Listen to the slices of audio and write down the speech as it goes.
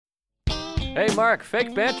Hey, Mark,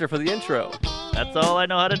 fake banter for the intro. That's all I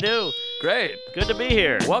know how to do. Great. Good to be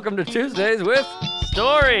here. Welcome to Tuesdays with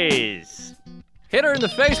Stories. Hit her in the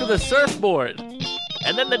face with a surfboard.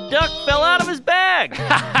 And then the duck fell out of his bag.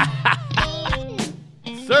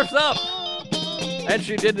 Surf's up. And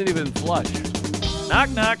she didn't even flush. Knock,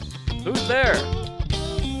 knock. Who's there?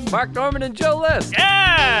 Mark Norman and Joe List.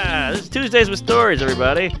 Yeah! This is Tuesdays with Stories,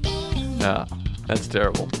 everybody. Yeah, that's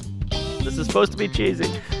terrible. This is supposed to be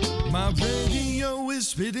cheesy. My radio is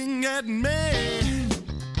spitting at me.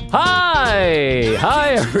 Hi!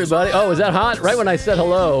 Hi, everybody. Oh, is that hot? Right when I said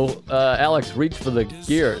hello, Alex reached for the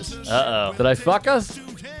gears. Uh-oh. Did I fuck us?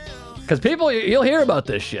 Because people, you'll hear about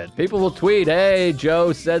this shit. People will tweet, hey,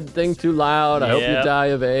 Joe said thing too loud. I hope you Yep. die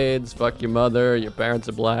of AIDS. Fuck your mother. Your parents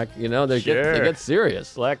are black. You know, they Sure. get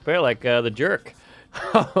serious. Black Bear, like The Jerk.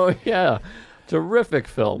 Oh, yeah. Terrific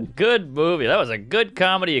film. Good movie. That was a good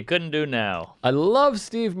comedy you couldn't do now. I love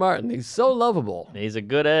Steve Martin. He's so lovable. He's a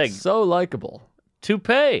good egg. So likable.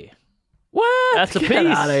 Toupee. What? That's a Get piece.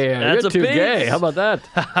 out of here. That's You're a too piece. gay. How about that?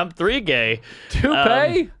 I'm 3 gay.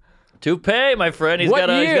 Toupee? Toupee, my friend. He's What got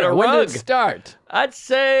a year? When rug. did it start? I'd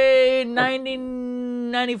say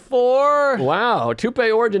 1994. Wow.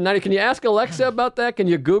 Toupee origin 90. Can you ask Alexa about that? Can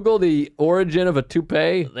you Google the origin of a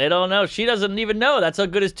toupee? They don't know. She doesn't even know. That's how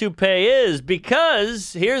good his toupee is,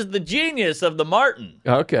 because here's the genius of the Martin.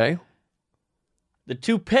 Okay. The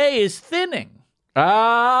toupee is thinning.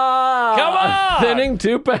 Ah, Come a on! thinning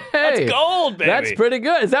toupee. That's gold, baby. That's pretty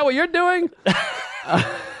good. Is that what you're doing?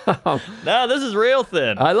 No, this is real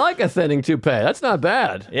thin. I like a thinning toupee. That's not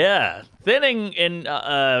bad. Yeah. Thinning in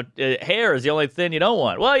hair is the only thin you don't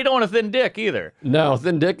want. Well, you don't want a thin dick either. No,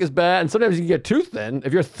 thin dick is bad, and sometimes you can get too thin.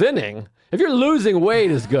 If you're thinning, if you're losing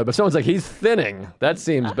weight is good, but someone's like he's thinning, that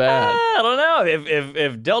seems bad. I don't know.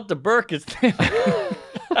 If Delta Burke is thin.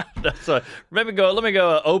 That's what, let me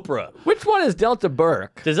go Oprah. Which one is Delta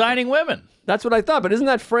Burke? Designing Women. That's what I thought, but isn't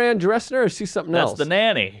that Fran Dresner or is she something That's else? the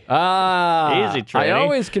nanny. Ah, Easy, I Tranny.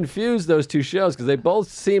 always confuse those two shows because they both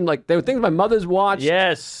seem like they were things my mother's watched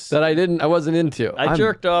Yes. that I wasn't into. I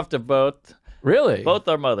jerked off to both. Really? Both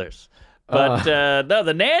our mothers. But no,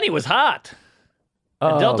 the nanny was hot.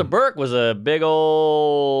 And Delta Burke was a big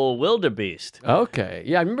old wildebeest. Okay.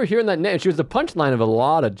 Yeah, I remember hearing that name. She was the punchline of a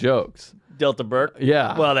lot of jokes. Delta Burke?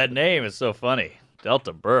 Yeah. Well, that name is so funny.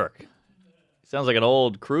 Delta Burke. Sounds like an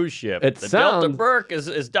old cruise ship. It the Delta sounds- Burke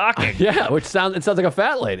is docking. Yeah, it sounds like a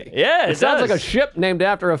fat lady. Yeah, It sounds does. like a ship named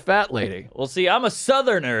after a fat lady. Well, see, I'm a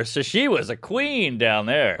southerner, so she was a queen down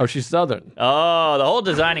there. Oh, she's Southern. Oh, the whole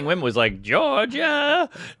Designing Women was like, Georgia,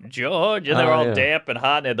 Georgia. And they were all yeah. damp and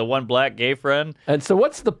hot, and they had the one black gay friend. And so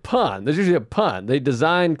what's the pun? There's usually a pun. They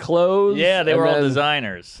design clothes. Yeah, they and were all then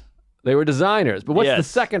designers. They were designers. But what's the Yes.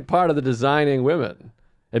 second part of the designing women?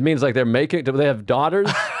 It means like they're making, do they have daughters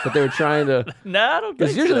that they were trying to, No, I don't think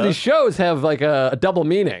because usually so. these shows have like a double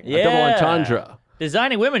meaning, a double Yeah. entendre.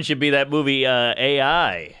 Designing Women should be that movie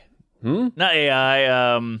AI. Not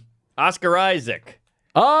AI, Oscar Isaac.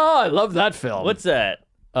 Oh, I love that film. What's that?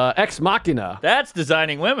 Ex Machina? That's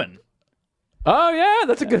Designing Women. Oh, yeah,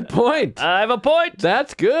 that's a good point. I have a point.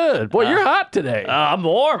 That's good. Boy, you're hot today. I'm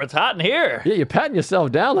warm. It's hot in here. Yeah, you're patting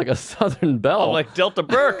yourself down like a Southern belle. I'm like Delta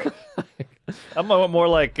Burke. I'm more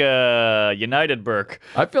like United Burke.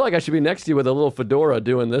 I feel like I should be next to you with a little fedora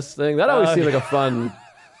doing this thing. That always seems like a fun,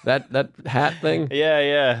 that hat thing.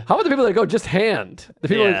 Yeah. How about the people that go just hand? The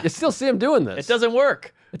people, Yeah. you still see them doing this. It doesn't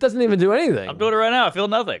work. It doesn't even do anything. I'm doing it right now. I feel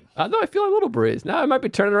nothing. No, I feel a little breeze. Now I might be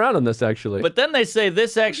turning around on this actually. But then they say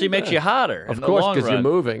this actually makes you hotter. Of in the course, long because you're run.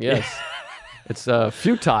 moving. Yes. It's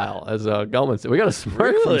futile, as Gulman said. We got a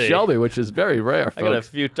smirk from Really? Shelby, which is very rare, I got a folks.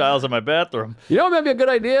 few tiles in my bathroom. You know what might be a good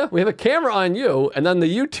idea? We have a camera on you, and then the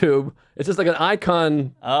YouTube, it's just like an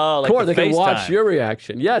icon Oh, like cord the that can watch FaceTime. your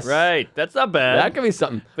reaction. Yes. Right. That's not bad. That could be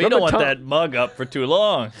something. But you don't want Remember that mug up for too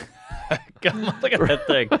long. Come on, look at that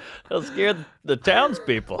thing. It'll scare the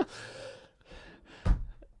townspeople.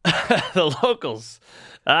 The locals.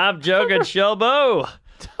 I'm joking, Shelbo.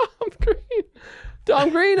 Tom Green. Tom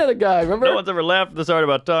Green had a guy, remember? No one's ever laughed this hard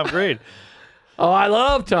about Tom Green. Oh, I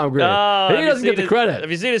love Tom Green. Oh, he have you doesn't get seen the his- credit.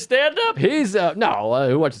 Have you seen his stand-up? He's, no,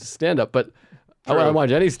 who watches stand-up, but I True. don't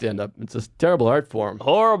watch any stand-up. It's a terrible art form.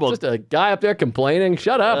 Horrible. Just a guy up there complaining.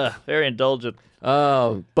 Shut up. Very indulgent.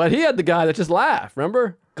 But he had the guy that just laughed,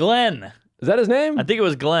 remember? Glenn. Is that his name? I think it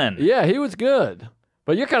was Glenn. Yeah, he was good.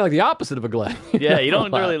 But you're kind of like the opposite of a Glenn. Yeah, you don't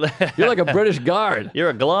never really laugh. You're like a British guard. You're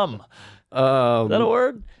a glum. Is that a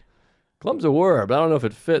word? Glum's a word, but I don't know if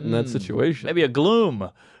it fit in that situation. Maybe a gloom.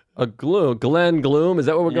 A gloom. Glenn Gloom, is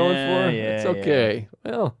that what we're going Yeah, for? yeah, it's okay.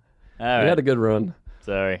 Well, All right. we had a good run.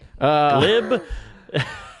 Sorry. Uh, Glib.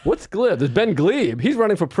 What's Glib? There's Ben Glebe. He's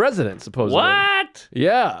running for president, supposedly. What?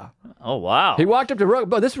 Yeah. Oh, wow. He walked up to Rogan.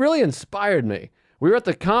 But this really inspired me. We were at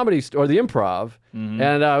the comedy store, the Improv,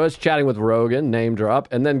 and I was chatting with Rogan, name drop,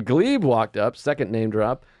 and then Glebe walked up, second name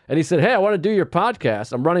drop, and he said, "Hey, I want to do your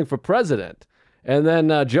podcast. I'm running for president." And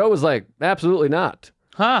then Joe was like, "Absolutely not."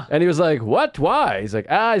 Huh? And he was like, "What? Why?" He's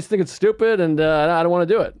like, "I just think it's stupid, and I don't want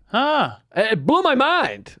to do it." Huh? It blew my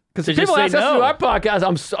mind. Because Did you people say ask us to no? do our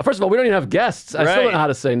podcast, first of all, we don't even have guests. I still Right. don't know how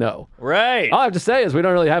to say no. Right. All I have to say is we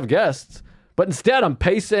don't really have guests. But instead, I'm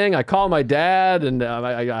pacing. I call my dad, and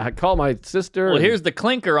I call my sister. Well, and- here's the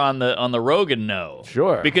clinker on the Rogan no.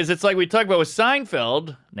 Sure. Because it's like we talked about with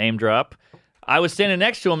Seinfeld, name drop. I was standing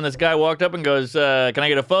next to him, and this guy walked up and goes, "Can I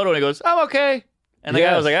get a photo?" And he goes, "I'm okay." And the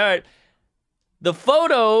guy was Yes. like, "All right." The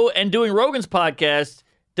photo and doing Rogan's podcast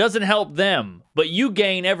doesn't help them, but you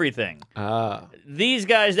gain everything. These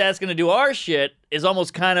guys asking to do our shit is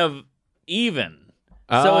almost kind of even.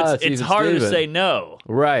 So it's even harder to Steven. say no.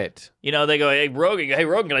 Right. You know, they go, hey, Rogan,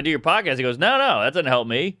 can I do your podcast? He goes, no, that doesn't help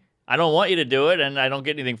me. I don't want you to do it, and I don't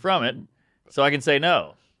get anything from it, so I can say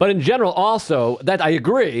no. But in general, also, that I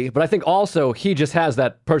agree, but I think also he just has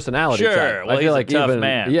that personality Sure. type. Well, I feel he's a like tough even,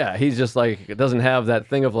 man. Yeah, he's just like, doesn't have that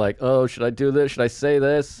thing of like, oh, should I do this? Should I say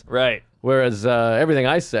this? Right. Whereas everything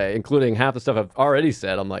I say, including half the stuff I've already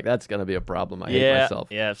said, I'm like, that's going to be a problem. I hate myself.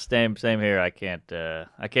 Yeah, same here. I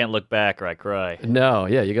can't look back or I cry. No,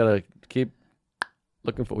 yeah, you got to keep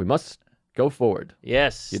looking for, we must go forward.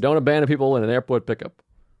 Yes. You don't abandon people in an airport pickup.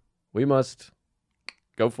 We must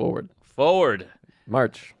go forward. Forward.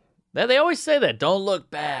 March. They always say that. Don't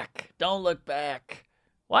look back. Don't look back.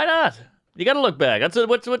 Why not? You got to look back.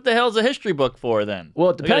 What the hell's a history book for then?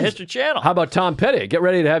 Well, it We got a depends. History Channel. How about Tom Petty? Get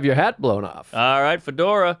ready to have your hat blown off. All right,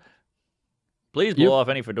 fedora. Please blow off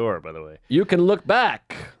any fedora, by the way. You can look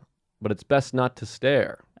back, but it's best not to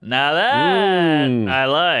stare. Now that I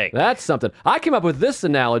like. That's something. I came up with this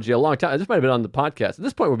analogy a long time. This might have been on the podcast. At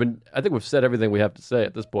this point, I think we've said everything we have to say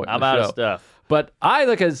at this point. in I'm the out of show. stuff. But I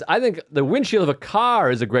think the windshield of a car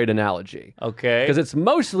is a great analogy. Okay. Because it's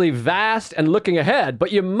mostly vast and looking ahead,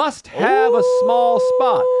 but you must have a small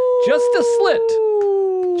spot. Just a slit.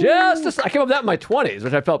 I came up with that in my 20s,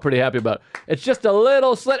 which I felt pretty happy about. It's just a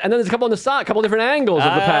little slit, and then there's a couple on the side, a couple different angles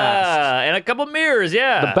of the past. And a couple mirrors,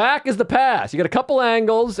 yeah. The back is the past. You got a couple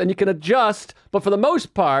angles, and you can adjust, but for the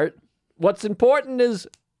most part, what's important is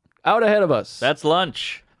out ahead of us. That's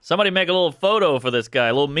lunch. Somebody make a little photo for this guy,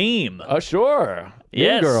 a little meme. Oh, sure.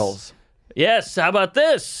 Yes. Mean Girls. Yes, how about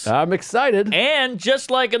this? I'm excited. And just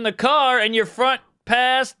like in the car, in your front,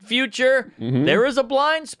 past, future, there is a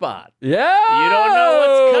blind spot. Yeah. You don't know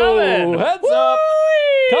what's coming. Heads up.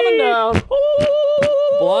 Coming down.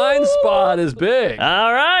 Blind spot is big.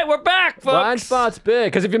 All right, we're back, folks. Blind spot's big.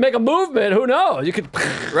 Because if you make a movement, who knows? You could.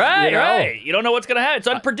 Right, you know. right. You don't know what's going to happen. It's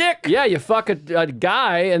unpredict. Yeah, you fuck a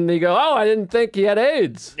guy and you go, oh, I didn't think he had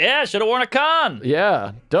AIDS. Yeah, should have worn a con.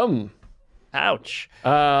 Yeah, dumb. Ouch.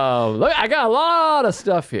 Look, I got a lot of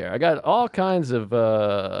stuff here. I got all kinds of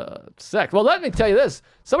sex. Well, let me tell you this.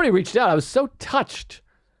 Somebody reached out. I was so touched.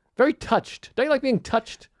 Very touched. Don't you like being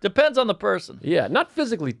touched? Depends on the person Yeah, not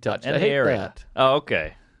physically touched. and I the hate area. that. Oh,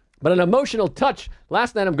 okay. But an emotional touch.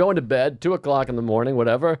 Last night I'm going to bed, 2 o'clock in the morning,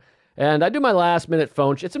 whatever. And I do my last minute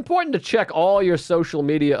phone. It's important to check all your social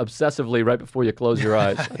media obsessively right before you close your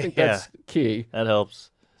eyes. I think Yeah. that's key. That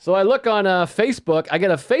helps. So I look on Facebook. I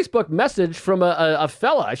get a Facebook message from a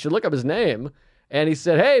fella. I should look up his name. And he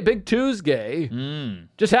said, hey, Big Tuesday.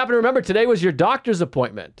 Just happened to remember today was your doctor's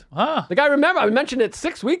appointment. Huh. The guy I mentioned it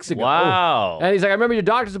 6 weeks ago. Wow. And he's like, I remember your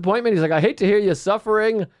doctor's appointment. He's like, I hate to hear you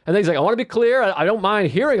suffering. And then he's like, I want to be clear. I don't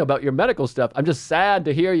mind hearing about your medical stuff. I'm just sad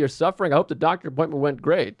to hear you're suffering. I hope the doctor appointment went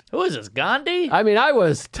great. Who is this, Gandhi? I mean, I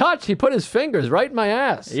was touched. He put his fingers right in my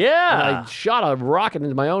ass. Yeah. And I shot a rocket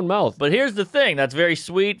into my own mouth. But here's the thing. That's very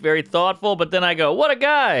sweet, very thoughtful. But then I go, what a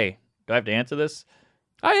guy. Do I have to answer this?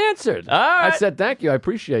 I answered. All right. I said, thank you. I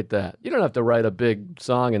appreciate that. You don't have to write a big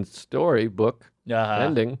song and story book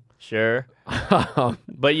ending. Sure.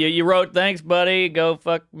 But you wrote, thanks, buddy. Go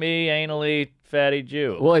fuck me, anally fatty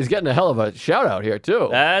Jew. Well, he's getting a hell of a shout out here, too.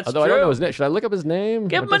 That's Although I don't true. know his name. Should I look up his name?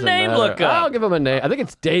 Give It him a doesn't name matter. look up. I'll give him a name. I think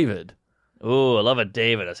it's David. Ooh, I love a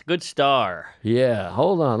David. That's a good star. Yeah,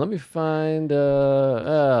 hold on. Let me find.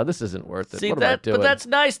 This isn't worth it. See, what am I doing? but that's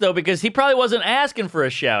nice, though, because he probably wasn't asking for a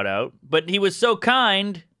shout out, but he was so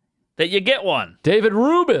kind that you get one. David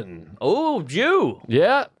Rubin. Oh, Jew.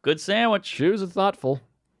 Yeah, Good sandwich. Jews are thoughtful.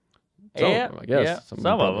 Some of Yeah, them, I guess. yeah. Some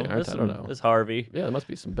Some of probably them. aren't. I don't know. This Harvey. Yeah, there must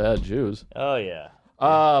be some bad Jews. Oh, yeah.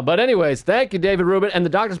 But anyways, thank you, David Rubin. And the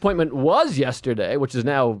doctor's appointment was yesterday, which is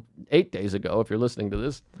now 8 days ago. If you're listening to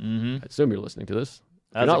this, I assume you're listening to this.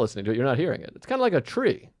 If you're not listening to it, you're not hearing it. It's kind of like a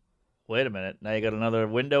tree. Wait a minute. Now you got another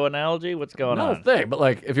window analogy? What's going No on? thing, but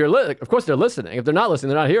like if you're of course they're listening. If they're not listening,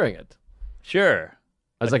 they're not hearing it. Sure.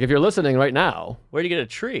 I was like, if you're listening right now, Where do you get a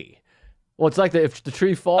tree? well, it's like if the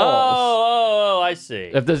tree falls. Oh, I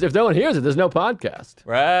see. If no one hears it, there's no podcast.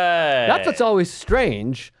 Right. That's what's always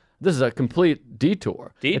strange. This is a complete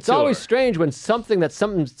detour. It's always strange when something that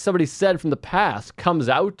somebody said from the past comes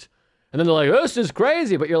out, and then they're like, "This is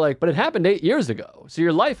crazy," but you're like, "But it happened 8 years ago, so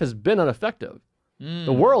your life has been unaffected.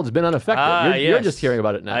 The world's been unaffected. You're just hearing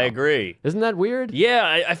about it now." I agree. Isn't that weird?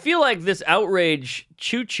 Yeah, I feel like this outrage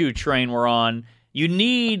choo-choo train we're on, you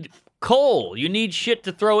need coal. You need shit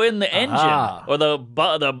to throw in the engine or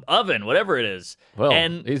the oven, whatever it is. Well,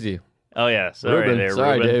 and easy. Oh, yeah. Sorry, Ruben. there,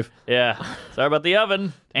 Sorry, Ruben. Dave. Yeah. Sorry about the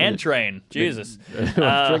oven and train. Jesus.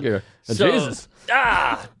 Trickier. Jesus.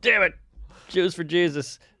 Damn it. Jews for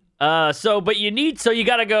Jesus. But you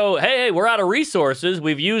got to go, hey, we're out of resources.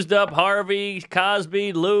 We've used up Harvey,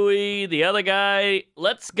 Cosby, Louis, the other guy.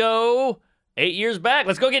 Let's go 8 years back.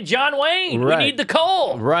 Let's go get John Wayne. Right. We need the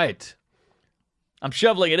coal. Right. I'm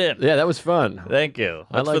shoveling it in. Yeah, that was fun. Thank you.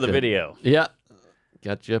 That's for liked the it. video. Yeah.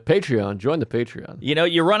 Gotcha. Patreon. Join the Patreon. You know,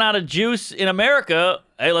 you run out of juice in America.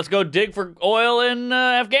 Hey, let's go dig for oil in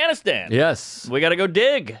Afghanistan. Yes. We got to go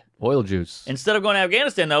dig. Oil juice. Instead of going to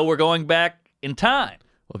Afghanistan, though, we're going back in time.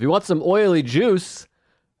 Well, if you want some oily juice,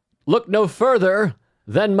 look no further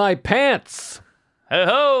than my pants.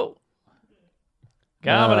 Ho-ho.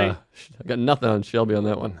 Comedy. I got nothing on Shelby on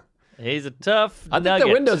that one. He's a tough I think nugget.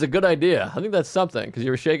 the window's a good idea. I think that's something, because you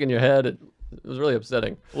were shaking your head. It was really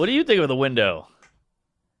upsetting. What do you think of the window?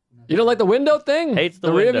 You don't like the window thing? Hates the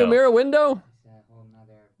rearview window. mirror window?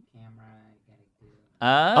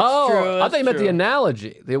 That's true. I That's thought you meant the true.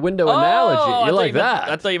 analogy, the window analogy. You like that?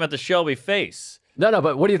 I thought you meant the Shelby face. No,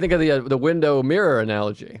 but what do you think of the window mirror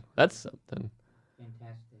analogy? That's something.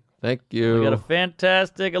 Fantastic. Thank you. We got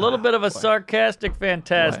a little bit of a sarcastic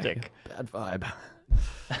fantastic. Boy, bad vibe.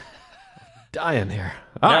 Dying here.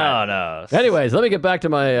 All right. No. Anyways, let me get back to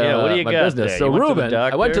my what do you my got business. there? So You went to the Ruben,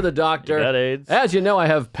 I went to the doctor. You got AIDS? As you know, I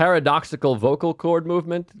have paradoxical vocal cord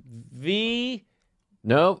movement. V.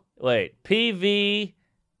 No, Wait. PV.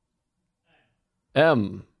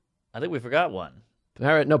 M. I think we forgot one.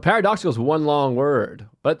 Paradoxical is one long word,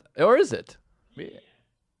 or is it?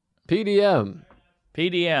 PDM.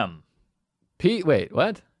 PDM. Wait,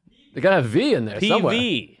 what? They gotta have V in there somewhere.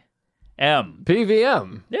 PVM.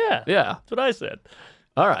 PVM. Yeah. Yeah. That's what I said.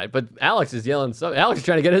 All right, but Alex is yelling. Alex is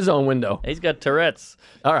trying to get his own window. He's got Tourette's.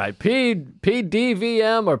 All right,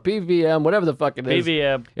 PDVM or PVM, whatever the fuck it is.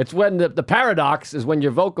 PVM. It's when the paradox is when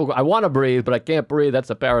your vocal. I want to breathe, but I can't breathe. That's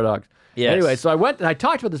a paradox. Yes. Anyway, so I went and I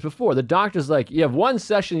talked about this before. The doctor's like, you have one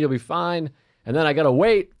session, you'll be fine, and then I gotta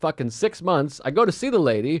wait fucking 6 months. I go to see the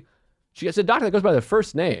lady. It's a doctor that goes by their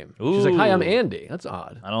first name. She's like, "Hi, I'm Andy." That's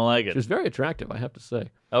odd. I don't like it. She was very attractive, I have to say.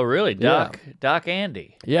 Oh, really? Doc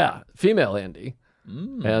Andy. Yeah, female Andy.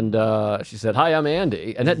 And she said, "Hi, I'm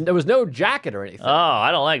Andy," and there was no jacket or anything. Oh,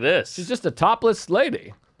 I don't like this. She's just a topless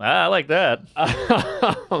lady. I like that.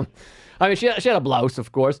 I mean, she had a blouse,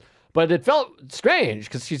 of course, but it felt strange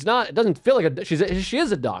because she's not. It doesn't feel like she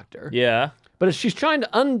is a doctor. Yeah. But she's trying to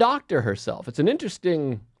undoctor herself. It's an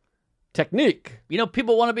interesting technique. You know,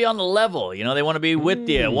 people want to be on the level. You know, they want to be with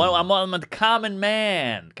you. I'm a common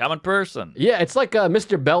man, common person. Yeah, it's like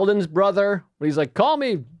Mr. Belden's brother. When he's like, "Call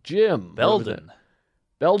me Jim." Belding.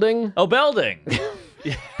 Belding? Oh, Belding.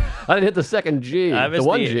 I didn't hit the second G. I The missed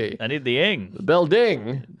one G. I need the ing.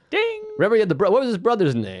 Belding. Ding. Remember, he had what was his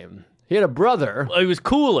brother's name? He had a brother. Oh, he was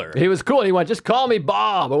cooler. He was cool. He went, "Just call me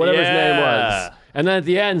Bob," or whatever his name Yeah. was. And then at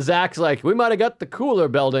the end, Zach's like, "We might have got the cooler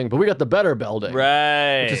Belding, but we got the better Belding."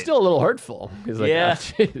 Right. Which is still a little hurtful. He's like, Yeah.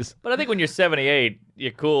 jeez. But I think when you're 78,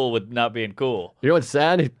 you're cool with not being cool. You know what's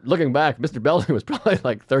sad? Looking back, Mr. Belding was probably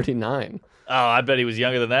like 39. Oh, I bet he was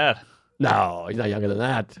younger than that. No, he's not younger than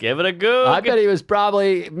that. Give it a go. I bet he was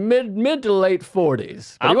probably mid to late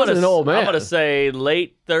 40s. But he wasn't an old man. I'm going to say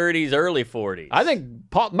late 30s, early 40s. I think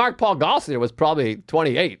Mark Paul Gosselaar was probably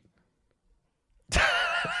 28.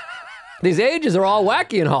 These ages are all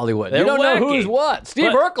wacky in Hollywood. They're you don't know wacky. who's what.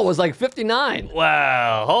 Steve Urkel was like 59.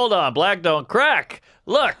 Wow, hold on, black don't crack.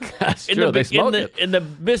 Look, That's true, they smoke it. in the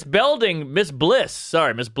Miss Bliss.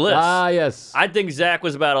 Ah, yes. I think Zach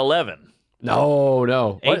was about 11.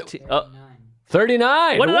 No. 18.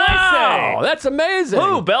 39. What did I Wow, say? that's amazing.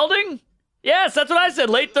 Who, Belding? Yes, that's what I said.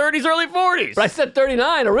 Late 30s, early 40s. But I said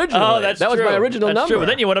 39 originally. Oh, that's that true. was my original That's number. true. But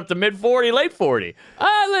then you went up to mid 40, late 40.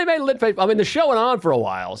 They made I mean, the show went on for a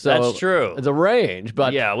while, so That's true. It's a range,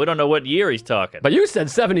 but Yeah, we don't know what year he's talking. But you said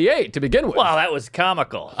 78 to begin with. Well, that was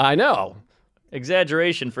comical. I know.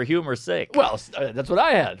 Exaggeration for humor's sake. Well, that's what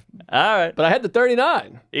I had. All right. But I had the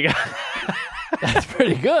 39. You got That's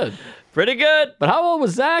pretty good. pretty good. But how old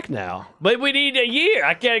was Zach now? But we need a year.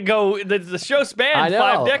 I can't go. The show I spans know.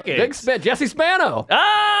 5 decades. Jesse Spano.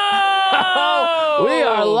 Oh! We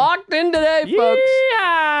are locked in today, folks.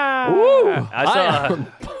 Yeah. Woo! I saw. am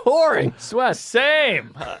pouring sweat.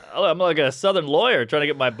 Same. I'm like a Southern lawyer trying to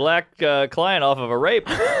get my black client off of a rape.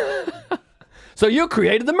 So you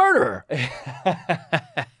created the murderer.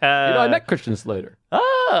 I met Christian Slater.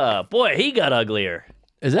 Boy, he got uglier.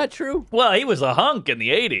 Is that true? Well, he was a hunk in the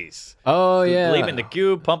 80s. Oh, yeah. Leaving the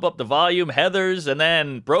Cube, Pump Up the Volume, Heathers, and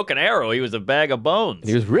then Broken Arrow. He was a bag of bones.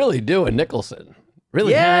 He was really doing Nicholson.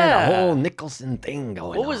 Really Yeah. had a whole Nicholson thing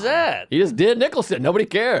going on. What was that? He just did Nicholson. Nobody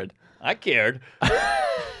cared. I cared.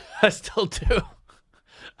 I still do.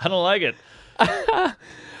 I don't like it.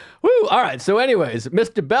 Woo! All right. So, anyways,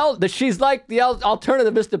 Mr. She's like the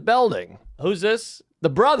alternative Mr. Belding, Who's this? the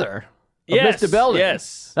brother of Yes, Mr. Belding.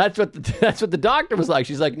 yes. That's what the doctor was like.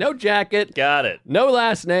 She's like, no jacket, Got it. no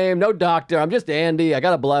last name, no doctor. I'm just Andy. I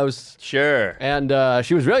got a blouse. Sure. And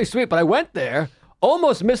she was really sweet. But I went there,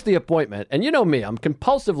 almost missed the appointment. And you know me, I'm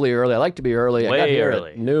compulsively early. I like to be early. I got Way here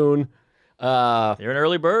early. at noon. You're an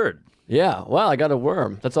early bird. Yeah. Well, I got a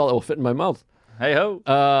worm. That's all that will fit in my mouth. Hey ho.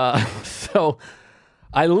 So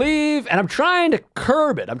I leave, and I'm trying to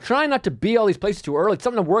curb it. I'm trying not to be all these places too early. It's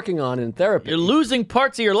something I'm working on in therapy. You're losing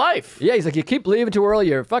parts of your life. Yeah, he's like, you keep leaving too early.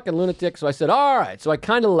 You're a fucking lunatic. So I said, all right. So I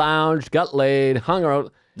kind of lounged, got laid, hung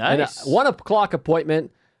out. Nice. And 1 o'clock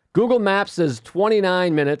appointment. Google Maps says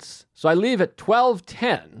 29 minutes. So I leave at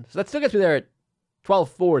 12:10. So that still gets me there at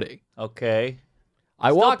 12:40. Okay. I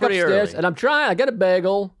Still walk pretty upstairs, early. and I get a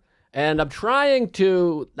bagel, and I'm trying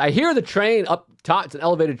to, I hear the train up top. It's an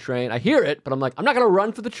elevated train. I hear it, but I'm like, I'm not going to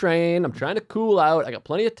run for the train. I'm trying to cool out. I got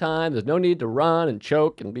plenty of time. There's no need to run and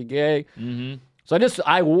choke and be gay. Mm-hmm. So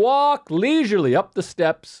I walk leisurely up the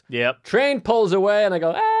steps. Yep. Train pulls away, and I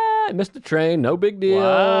go, I missed the train. No big deal.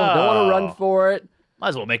 Wow. Don't want to run for it. Might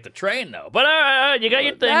as well make the train though. But you got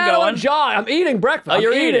your thing That'll going. enjoy. I'm eating breakfast. Oh,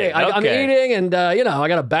 you're I'm eating. I'm Okay. eating, and I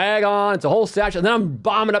got a bag on. It's a whole satchel. And then I'm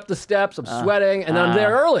bombing up the steps. I'm sweating, and then I'm there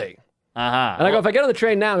early. Uh-huh. And I go, if I get on the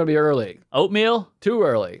train now, I'm gonna be early. Oatmeal? Too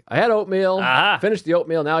early. I had oatmeal. Ah. Finished the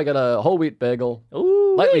oatmeal. Now I got a whole wheat bagel,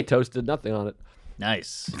 Ooh. lightly toasted, nothing on it.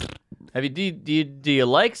 Nice. Do you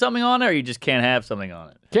like something on it, or you just can't have something on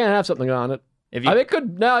it? Can't have something on it. If you, I mean,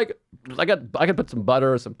 I could put some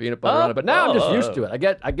butter or some peanut butter on it, but now I'm just used to it.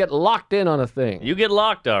 I get locked in on a thing. you get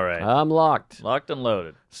locked, all right. I'm locked. Locked and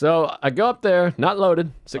loaded. So I go up there, not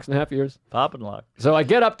loaded, 6.5 years. Pop and lock. So I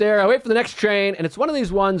get up there, I wait for the next train, and it's one of these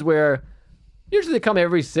ones where usually they come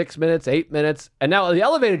every 6 minutes, 8 minutes, and now the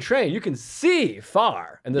elevated train, you can see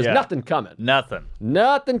far, and there's Yeah. nothing coming. Nothing.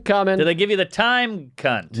 Nothing coming. Do they give you the time,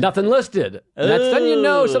 cunt? Nothing listed. And that's then you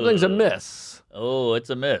know something's Ooh. amiss. Oh, it's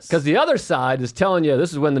a miss. Because the other side is telling you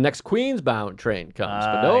this is when the next Queens-bound train comes,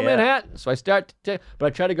 but Ah, no yeah. Manhattan. So I start to but I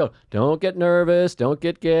try to go, don't get nervous, don't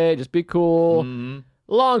get gay, just be cool. Mm-hmm.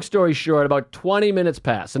 Long story short, about 20 minutes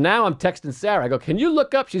pass. So now I'm texting Sarah. I go, can you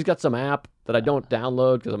look up? She's got some app that I don't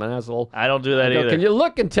download because I'm an asshole. I don't do that I go, either. can you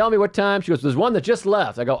look and tell me what time? She goes, there's one that just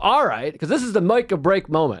left. I go, all right, because this is the make or break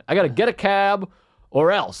moment. I got to get a cab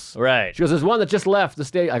or else. Right. She goes, there's one that just left the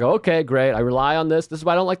state. I go, okay, great. I rely on this. This is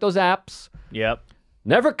why I don't like those apps. Yep.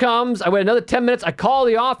 Never comes. I wait another 10 minutes. I call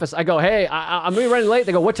the office. I go, hey, I'm going to be running late.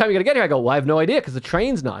 They go, what time are you going to get here? I go, well, I have no idea because the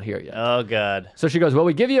train's not here yet. Oh, God. So she goes, well,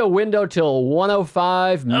 we give you a window till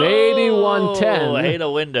 1:05, maybe Oh, 1:10. I hate a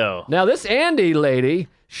window. Now, this Andy lady,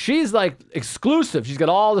 she's like exclusive. She's got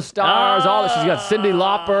all the stars, she's got Cyndi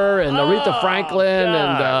Lauper and Aretha Franklin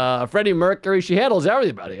God. and Freddie Mercury. She handles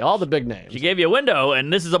everybody, all the big names. She gave you a window,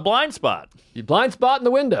 and this is a blind spot. You blind spot in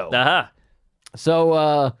the window. Uh-huh.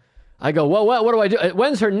 So I go, well, what do I do?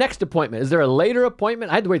 When's her next appointment? Is there a later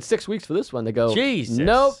appointment? I had to wait 6 weeks for this one. They go, Jesus.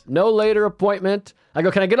 nope, no later appointment. I go,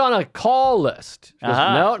 can I get on a call list? She goes,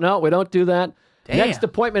 Uh-huh. no, we don't do that. Damn. Next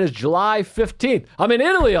appointment is July 15th. I'm in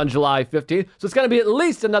Italy on July 15th, so it's going to be at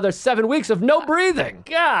least another 7 weeks of no breathing.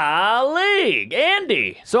 Golly.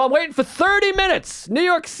 Andy. So I'm waiting for 30 minutes. New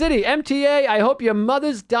York City, MTA, I hope your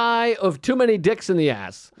mothers die of too many dicks in the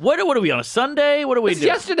ass. What are we on, a Sunday? What do we It's do?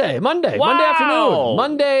 yesterday, Monday Wow. afternoon.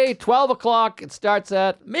 Monday, 12 o'clock, it starts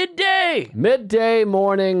at Midday. midday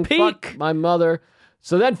morning. Peak. Fuck my mother.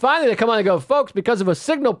 So then finally they come on and go, folks, because of a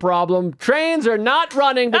signal problem, trains are not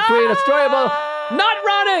running between Astoria Boulevard. Not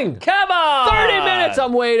running. Come on. 30 minutes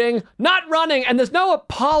I'm waiting, not running, and there's no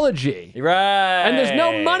apology. Right. And there's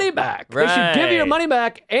no money back. They should give you your money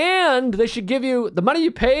back, and they should give you the money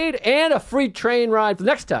you paid and a free train ride for the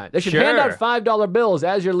next time. They should hand out $5 bills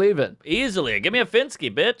as you're leaving. Easily. Give me a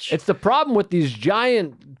Finsky, bitch. It's the problem with these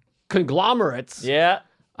giant conglomerates. Yeah.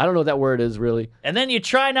 I don't know what that word is, really. And then you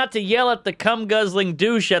try not to yell at the cum-guzzling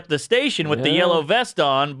douche at the station with the yellow vest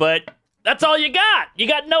on, but that's all you got. You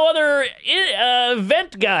got no other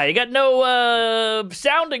vent guy. You got no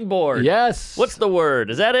sounding board. Yes. What's the word?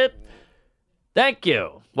 Is that it? Thank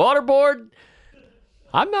you. Waterboard?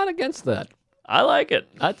 I'm not against that. I like it.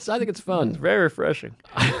 I think it's fun. It's very refreshing.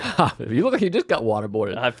 You look like you just got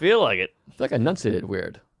waterboarded. I feel like it. I feel like I enunciated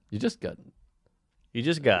weird. You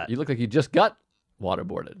look like you just got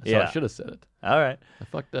waterboarded. So I should have said it. All right. I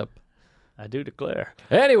fucked up. I do declare.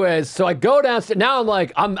 Anyways, so I go downstairs. Now I'm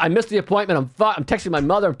like, I missed the appointment. I'm texting my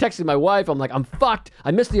mother. I'm texting my wife. I'm like, I'm fucked.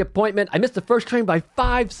 I missed the appointment. I missed the first train by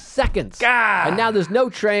 5 seconds. God. And now there's no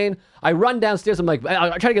train. I run downstairs. I'm like,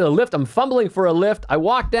 I try to get a lift. I'm fumbling for a lift. I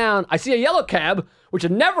walk down. I see a yellow cab, which is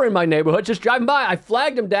never in my neighborhood, just driving by. I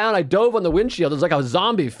flagged him down. I dove on the windshield. It was like a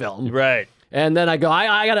zombie film. Right. And then I go,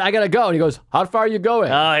 I gotta go. And he goes, how far are you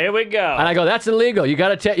going? Oh, here we go. And I go, that's illegal.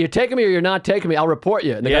 You're taking me or you're not taking me. I'll report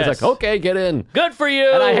you. And the guy's like, okay, get in. Good for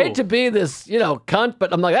you. And I hate to be this, cunt,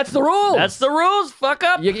 but I'm like, that's the rules. That's the rules, fuck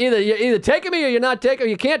up. You're either taking me or you're not taking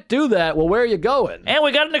me. You can't do that. Well, where are you going? And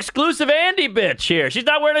we got an exclusive Andy bitch here. She's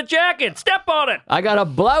not wearing a jacket. Step on it. I got a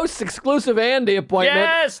blouse exclusive Andy appointment.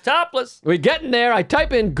 Yes, topless. We get in there. I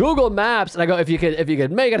type in Google Maps, and I go, if you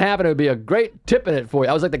could make it happen, it would be a great tip in it for you.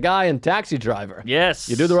 I was like the guy in Taxi Driver. Yes.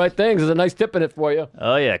 You do the right things. There's a nice tip in it for you.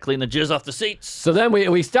 Oh, yeah. Clean the jizz off the seats. So then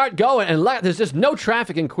we start going, and there's just no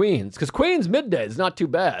traffic in Queens, because Queens midday is not too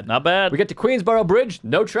bad. Not bad. We get to Queensboro Bridge,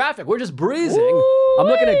 no traffic. We're just breezing. I'm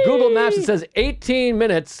looking at Google Maps. It says 18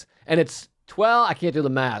 minutes, and it's 12. I can't do the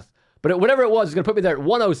math. But whatever it was, it's going to put me there at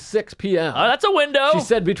 1:06 p.m. Oh, that's a window. She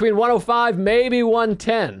said between 1:05, maybe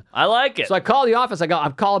 1:10. I like it. So I call the office.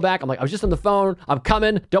 I'm calling back. I'm like, I was just on the phone. I'm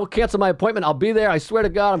coming. Don't cancel my appointment. I'll be there. I swear to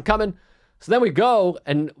God, I'm coming. So then we go,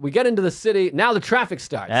 and we get into the city. Now the traffic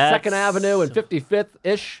starts. 2nd Avenue and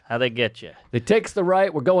 55th-ish. How they get you. It takes the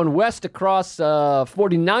right. We're going west across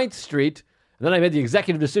 49th Street. And then I made the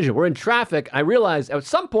executive decision. We're in traffic. I realized at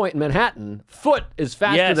some point in Manhattan, foot is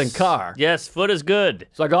faster than car. Yes, foot is good.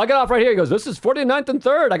 So I go, I get off right here. He goes, this is 49th and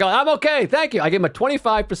 3rd. I go, I'm okay. Thank you. I gave him a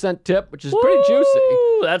 25% tip, which is pretty juicy.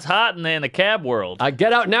 That's hot in the cab world. I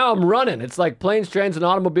get out now. I'm running. It's like planes, trains, and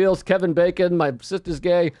automobiles. Kevin Bacon. My sister's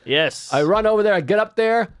gay. Yes. I run over there. I get up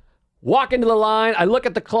there, walk into the line. I look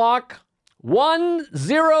at the clock.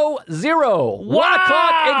 1:00. 1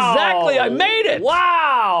 o'clock exactly. I made it.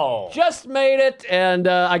 Wow. Just made it. And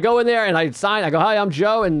I go in there and I sign. I go, hi, I'm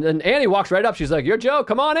Joe. And Annie walks right up. She's like, you're Joe.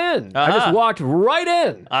 Come on in. I just walked right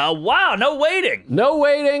in. Wow. No waiting. No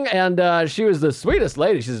waiting. And she was the sweetest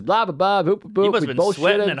lady. She says, blah, blah, blah, boop, boop, boop. You must have been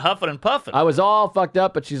sweating and huffing and puffing. I was all fucked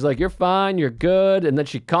up, but she's like, you're fine. You're good. And then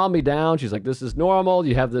she calmed me down. She's like, this is normal.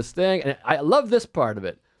 You have this thing. And I love this part of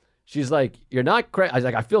it. She's like, you're not crazy. I was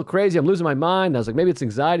like, I feel crazy. I'm losing my mind. And I was like, maybe it's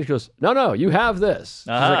anxiety. She goes, no, you have this. She's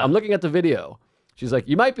like, I'm looking at the video. She's like,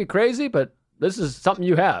 you might be crazy, but this is something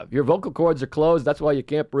you have. Your vocal cords are closed. That's why you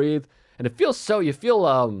can't breathe. And it feels you feel,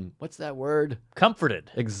 what's that word? Comforted.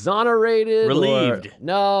 Exonerated. Relieved.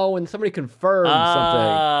 No, when somebody confirms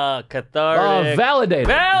something. Cathartic. Validated.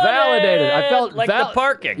 Validated. I felt like the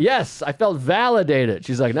parking. Yes, I felt validated.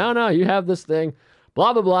 She's like, no, you have this thing.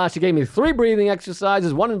 Blah, blah, blah. She gave me 3 breathing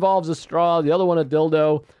exercises. One involves a straw, the other one a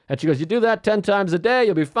dildo. And she goes, you do that 10 times a day,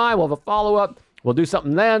 you'll be fine. We'll have a follow-up. We'll do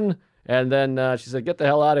something then. And then she said, get the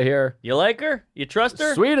hell out of here. You like her? You trust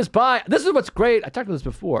her? Sweet as pie. This is what's great. I talked about this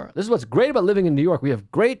before. This is what's great about living in New York. We have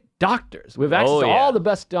great doctors. We have access to all the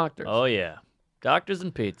best doctors. Oh, yeah. Doctors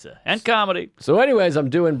and pizza. And comedy. So anyways, I'm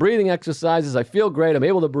doing breathing exercises. I feel great. I'm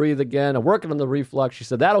able to breathe again. I'm working on the reflux. She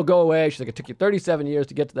said, that'll go away. She's like, it took you 37 years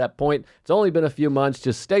to get to that point. It's only been a few months.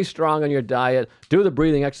 Just stay strong on your diet. Do the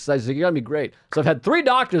breathing exercises. You're going to be great. So I've had 3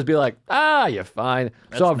 doctors be like, you're fine.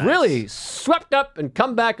 So I've really swept up and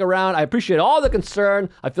come back around. I appreciate all the concern.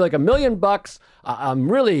 I feel like $1 million.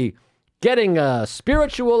 I'm really getting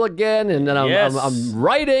spiritual again, and then I'm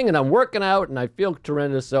writing, and I'm working out, and I feel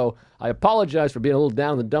tremendous. So I apologize for being a little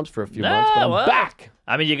down in the dumps for a few months, but I'm back.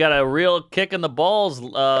 I mean, you got a real kick in the balls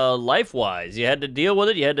life-wise. You had to deal with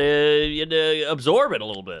it. You had to absorb it a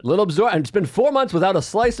little bit. And it's been 4 months without a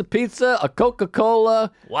slice of pizza, a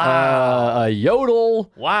Coca-Cola, a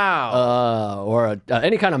Yodel, or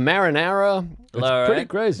any kind of marinara. It's pretty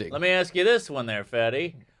crazy. Let me ask you this one there,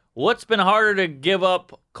 Fatty. What's been harder to give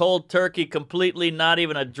up cold turkey completely, not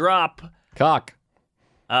even a drop? Cock.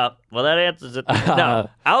 Well, that answers it. No.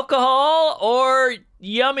 Alcohol or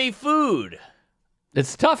yummy food?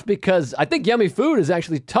 It's tough because I think yummy food is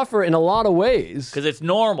actually tougher in a lot of ways. Because it's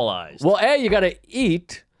normalized. Well, A, you got to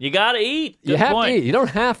eat. You got to eat. Good You have point. to eat. You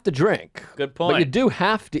don't have to drink. Good point. But you do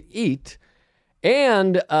have to eat.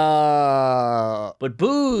 And, But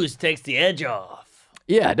booze takes the edge off.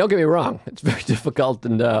 yeah, don't get me wrong. It's very difficult.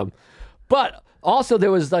 And but also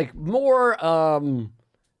there was like more,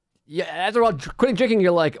 yeah, after all, quitting drinking,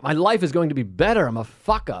 you're like, my life is going to be better. I'm a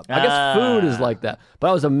fuck up. I guess food is like that. But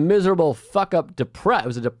I was a miserable fuck up it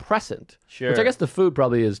was a depressant. Sure. Which I guess the food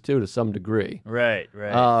probably is too, to some degree. Right,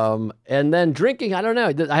 right. And then drinking, I don't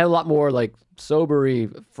know. I had a lot more like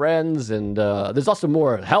sobery friends, and there's also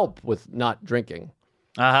more help with not drinking.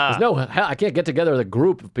 Uh-huh. There's I can't get together with a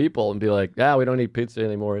group of people and be like, we don't eat pizza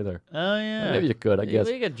anymore either. Oh, yeah. Maybe you could, I guess.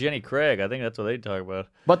 You got Jenny Craig. I think that's what they talk about.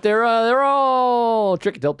 But they're all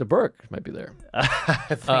tricky. Delta Burke might be there. I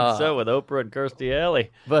think so, with Oprah and Kirstie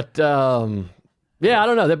Alley. But yeah, I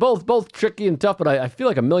don't know. They're both tricky and tough. But I feel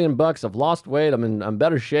like $1 million. I've lost weight. I'm in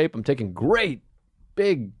better shape. I'm taking great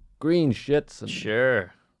big green shits. And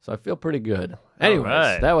Sure. So I feel pretty good. Anyways,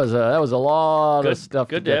 right. that was a lot of stuff.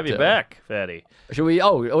 Good to have you back, Fatty. Should we?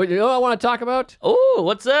 Oh, you know what I want to talk about? Oh,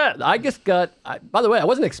 what's that? I just got. By the way, I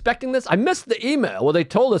wasn't expecting this. I missed the email. Well, they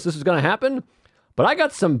told us this was going to happen, but I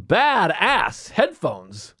got some badass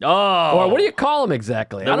headphones. Oh. Or what do you call them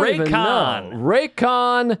exactly? The I don't even Raycon. know.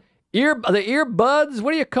 Raycon the earbuds.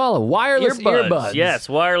 What do you call them? Wireless earbuds. Yes,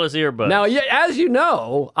 wireless earbuds. Now, yeah, as you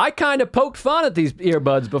know, I kind of poked fun at these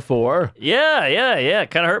earbuds before. Yeah.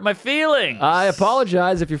 Kind of hurt my feelings. I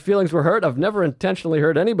apologize if your feelings were hurt. I've never intentionally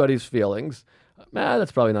hurt anybody's feelings.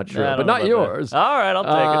 That's probably not true, I don't but know not about yours. that. All right, I'll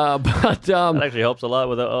take it. But That actually helps a lot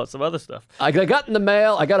with some other stuff. I got in the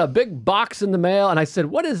mail. I got a big box in the mail, and I said,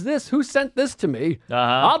 "What is this? Who sent this to me?"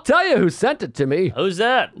 I'll tell you who sent it to me. Who's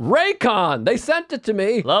that? Raycon. They sent it to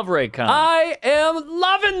me. Love Raycon. I am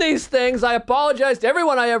loving these things. I apologize to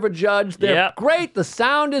everyone I ever judged. They're great. The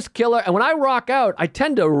sound is killer. And when I rock out, I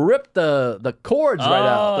tend to rip the cords right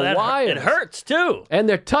out, the wires. It hurts, too. And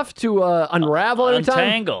they're tough to unravel every time.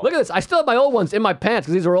 Untangle. Look at this. I still have my old ones in my pants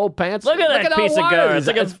because these are old pants. Look at that piece of garbage.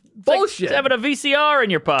 It's bullshit. It's having a VCR in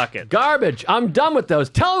your pocket. Garbage. I'm done with those.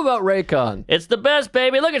 Tell them about Raycon. It's the best,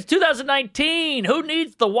 baby. Look, it's 2019. Who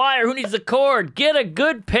needs the wire? Who needs the cord? Get a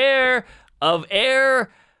good pair of earbuds.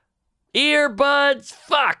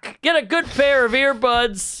 Fuck. Get a good pair of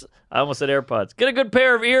earbuds. I almost said AirPods. Get a good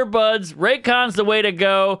pair of earbuds. Raycon's the way to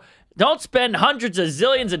go. Don't spend hundreds of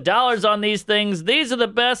zillions of dollars on these things. These are the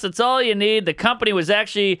best. It's all you need. The company was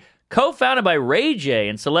actually co-founded by Ray J,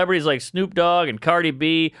 and celebrities like Snoop Dogg and Cardi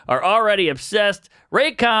B are already obsessed.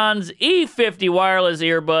 Raycon's E50 wireless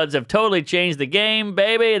earbuds have totally changed the game,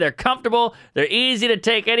 baby. They're comfortable, they're easy to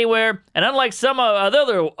take anywhere, and unlike some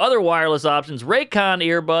other wireless options, Raycon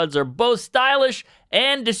earbuds are both stylish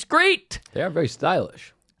and discreet. They are very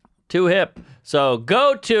stylish. Too hip. So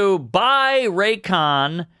go to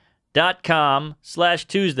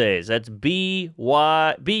buyraycon.com/Tuesdays. That's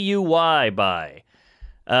B-U-Y buy.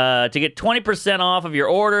 To get 20% off of your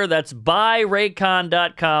order. That's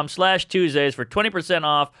buyraycon.com/Tuesdays for 20%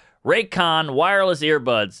 off Raycon wireless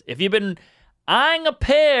earbuds. If you've been eyeing a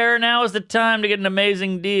pair, now is the time to get an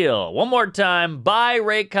amazing deal. One more time,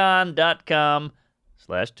 buyraycon.com/Tuesdays.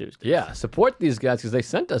 Yeah, support these guys because they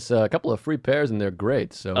sent us a couple of free pairs and they're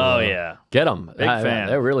great. So yeah. Get them. Big fan.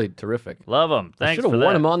 They're really terrific. Love them. Thanks I should for have that.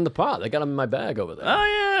 worn them on the pod. I got them in my bag over there. Oh,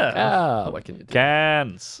 yeah. What can you do?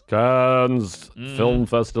 Cans. Cannes Film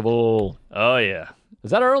Festival. Oh, yeah.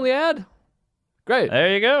 Is that our only ad? Great.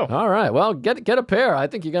 There you go. All right. Well, get a pair. I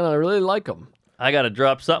think you're going to really like them. I got to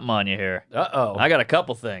drop something on you here. Uh-oh. I got a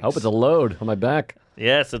couple things. I hope it's a load on my back.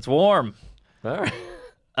 Yes, it's warm. All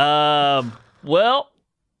right. Well,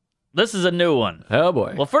 this is a new one. Oh,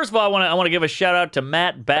 boy. Well, first of all, I want to give a shout out to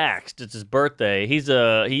Matt Baxt. It's his birthday. He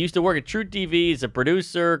used to work at True TV. He's a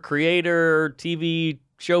producer, creator, TV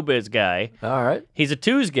showbiz guy. All right. He's a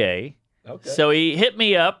Tuesday. Okay. So he hit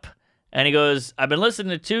me up and he goes, "I've been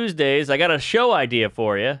listening to Tuesdays. I got a show idea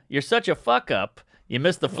for you. You're such a fuck up. You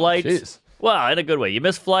miss the flights." Jeez. Well, in a good way. You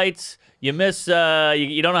miss flights. You miss,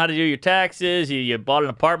 you don't know how to do your taxes. You bought an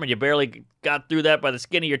apartment. You barely got through that by the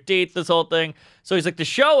skin of your teeth, this whole thing. So he's like, the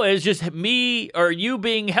show is just me or you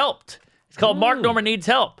being helped. It's called Mark Norman Needs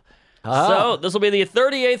Help. So this will be the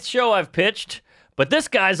 38th show I've pitched. But this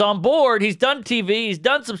guy's on board. He's done TV. He's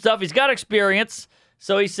done some stuff. He's got experience.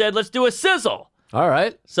 So he said, let's do a sizzle. All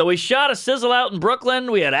right. So we shot a sizzle out in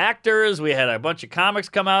Brooklyn. We had actors. We had a bunch of comics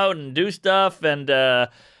come out and do stuff. And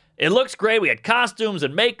it looks great. We had costumes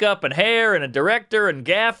and makeup and hair and a director and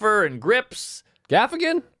gaffer and grips.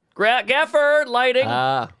 Gaffigan? Gaffer lighting,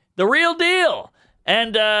 the real deal.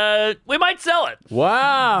 And we might sell it.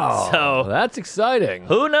 Wow. So that's exciting.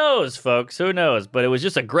 Who knows, folks? Who knows? But it was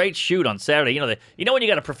just a great shoot on Saturday. You know when you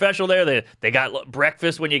got a professional there, they got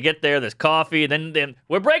breakfast when you get there. There's coffee. Then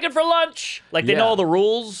we're breaking for lunch. Like they know all the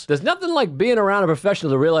rules. There's nothing like being around a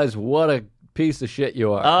professional to realize what a piece of shit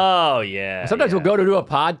you are. Oh, yeah. Sometimes we'll go to do a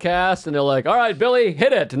podcast and they're like, all right, Billy,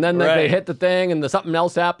 hit it. And then they hit the thing and something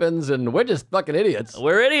else happens and we're just fucking idiots.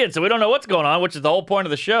 We're idiots and we don't know what's going on, which is the whole point of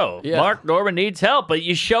the show. Yeah. Mark Norman needs help, but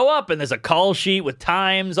you show up and there's a call sheet with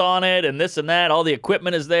times on it and this and that. All the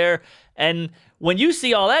equipment is there. And when you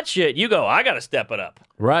see all that shit, you go, I got to step it up.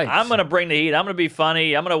 Right. I'm going to bring the heat. I'm going to be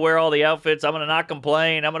funny. I'm going to wear all the outfits. I'm going to not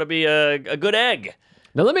complain. I'm going to be a good egg.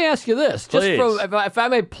 Now let me ask you this: Please. just if I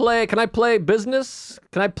may play, can I play business?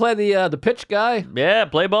 Can I play the pitch guy? Yeah,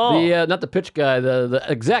 play ball. Not the pitch guy, the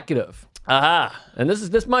executive. Aha. And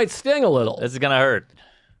this might sting a little. This is going to hurt.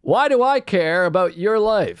 Why do I care about your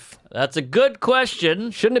life? That's a good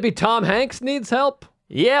question. Shouldn't it be Tom Hanks needs help?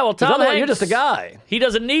 Yeah, well, Tom Hanks, you're just a guy. He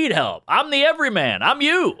doesn't need help. I'm the everyman. I'm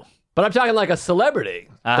you. But I'm talking like a celebrity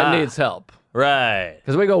that needs help. Right.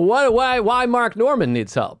 Because we go, why Mark Norman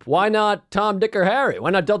needs help? Why not Tom, Dick, or Harry? Why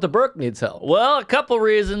not Delta Burke needs help? Well, a couple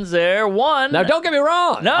reasons there. One. Now, don't get me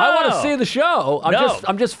wrong. No. I want to see the show.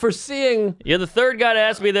 I'm just foreseeing. You're the third guy to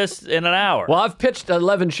ask me this in an hour. Well, I've pitched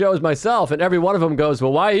 11 shows myself, and every one of them goes,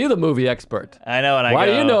 well, why are you the movie expert? I know, and I Why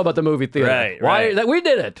go, do you know about the movie theater? Right. We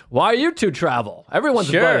did it. Why are you two travel? Everyone's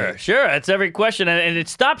a buddy. Sure. It's every question, and it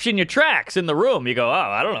stops you in your tracks in the room. You go, oh,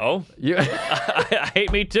 I don't know. I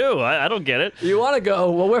hate me too. I don't get it. You want to go,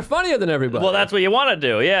 well, we're funnier than everybody. Well, that's what you want to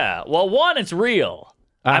do, yeah. Well, one, it's real.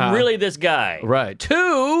 I'm really this guy. Right.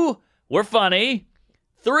 Two, we're funny.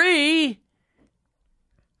 Three,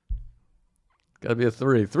 gotta be a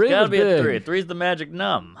 3. 3 gotta was be big. a 3. 3's the magic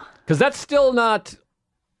num. Because that's still not.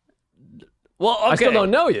 Well, okay. I still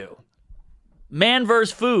don't know you. Man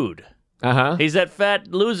vs. Food. He's He's that fat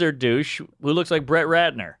loser douche who looks like Brett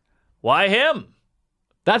Ratner. Why him?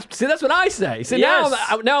 that's what I say. See, Yes.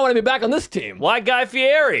 now I want to be back on this team. Why Guy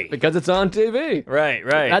Fieri? Because it's on TV. Right.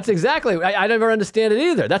 That's exactly. I never understand it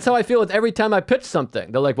either. That's how I feel with every time I pitch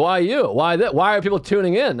something. They're like, "Why you? Why that? Why are people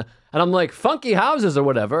tuning in?" And I'm like, "Funky houses or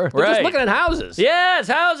whatever." They're just looking at houses. Yes,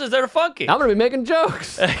 houses. They're funky. I'm gonna be making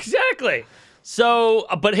jokes. Exactly. So,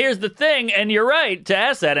 but here's the thing, and you're right to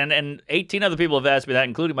ask that, and 18 other people have asked me that,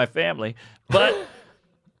 including my family. But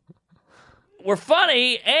we're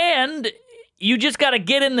funny, and you just got to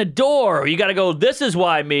get in the door. You got to go, this is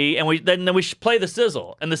why me, and then we should play the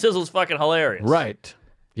sizzle, and the sizzle's fucking hilarious. Right.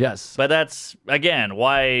 Yes. But that's, again,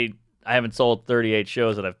 why I haven't sold 38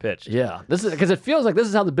 shows that I've pitched. Yeah. This is because it feels like this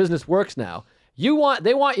is how the business works now. They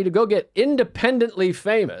want you to go get independently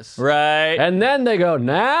famous. Right. And then they go,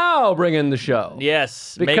 now bring in the show.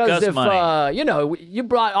 Yes. Because make us if, money. you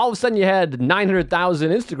brought, all of a sudden you had 900,000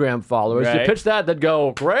 Instagram followers. You Right. pitch that, they'd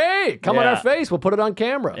go, great, come on Yeah. our face, we'll put it on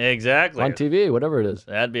camera. Exactly. On TV, whatever it is.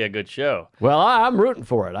 That'd be a good show. Well, I'm rooting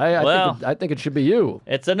for it. I think it should be you.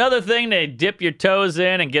 It's another thing to dip your toes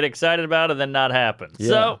in and get excited about and then not happen. Yeah.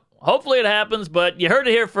 So hopefully it happens, but you heard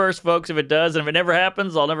it here first, folks, if it does. And if it never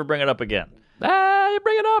happens, I'll never bring it up again. You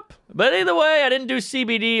bring it up. But either way, I didn't do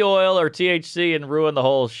CBD oil or THC and ruin the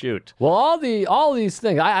whole shoot. Well, all these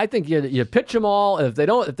things, I think you pitch them all. If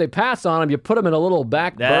they pass on them, you put them in a little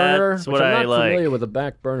back burner. That's which what I'm I not like. familiar with a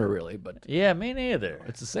back burner really, but Yeah, me neither.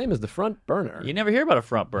 it's the same as the front burner. You never hear about a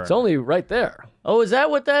front burner. It's only right there. Oh, is that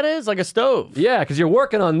what that is? Like a stove? Yeah, because you're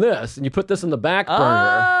working on this, and you put this in the back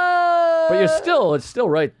burner, but it's still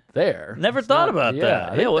right there. Never It's thought not- about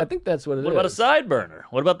yeah, that. I think that's what it is. What about a side burner?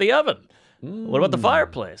 What about the oven? What about the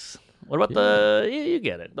fireplace? What about you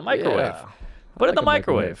get it, the microwave. Yeah. Put it in Like the a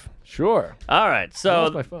microwave. Sure. All right, I so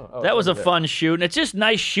lost my phone. Oh, that was a it's over fun shoot, and it's just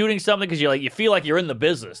nice shooting something because you feel like you're in the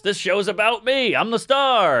business. This show's about me. I'm the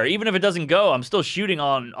star. Even if it doesn't go, I'm still shooting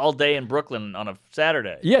on all day in Brooklyn on a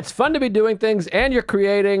Saturday. Yeah, it's fun to be doing things, and you're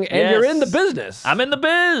creating, and you're in the Yes. business. I'm in the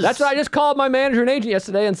biz. That's why I just called my manager and agent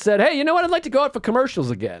yesterday and said, hey, you know what? I'd like to go out for commercials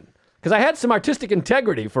again. Because I had some artistic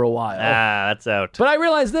integrity for a while. that's out. But I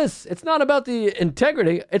realized this. It's not about the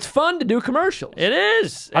integrity. It's fun to do commercials. It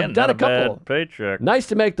is. I've And done not a couple. bad paycheck. Nice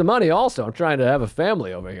to make the money also. I'm trying to have a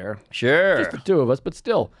family over here. Sure. Just the two of us, but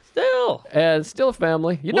still. Still. And still a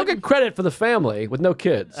family. You don't get credit for the family with no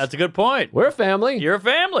kids. That's a good point. We're a family. You're a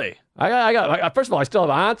family. I got. First of all, I still have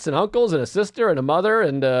aunts and uncles and a sister and a mother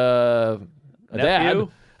and a Nephew. dad,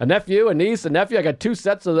 a nephew, a niece, a nephew. I got 2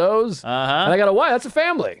 sets of those. Uh-huh. And I got a wife. That's a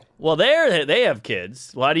family. Well, they have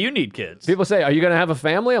kids. Why do you need kids? People say, "Are you going to have a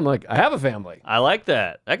family?" I'm like, "I have a family." I like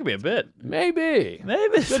that. That could be a bit. Maybe.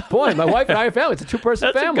 Maybe. Good point. My wife and I are a family. It's a 2-person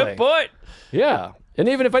That's family. a good point. Yeah. And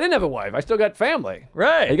even if I didn't have a wife, I still got family.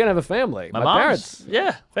 Right. You're going to have a family. My mom's, parents.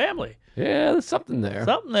 Yeah, family. Yeah, there's something there.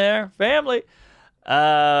 Something there. Family.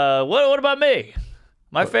 What about me?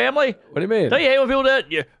 My family? What do you mean? Don't you hate when people do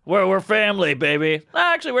that? Yeah, we're family, baby. No,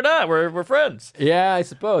 actually, we're not. We're friends. Yeah, I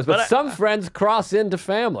suppose. But But some friends cross into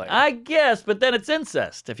family. I guess, but then it's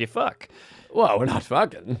incest if you fuck. Well, we're not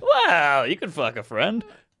fucking. Well, you can fuck a friend.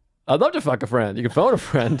 I'd love to fuck a friend. You can phone a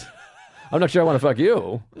friend. I'm not sure I want to fuck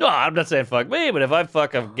you. No, I'm not saying fuck me, but if I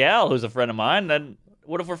fuck a gal who's a friend of mine, then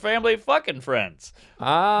what if we're family fucking friends?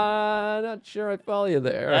 I'm not sure I follow you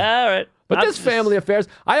there. All right. But I'm this just- family affairs,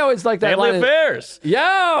 I always like that Family line. affairs. Yo,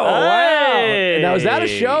 wow. Hey. Now, is that a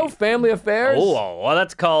show, Family Affairs? Oh, well,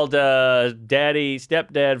 that's called Daddy,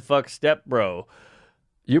 Stepdad, Fuck Stepbro.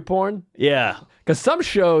 You porn? Yeah. Because some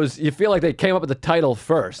shows, you feel like they came up with the title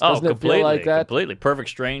first. Doesn't it completely. feel like that? Completely. Perfect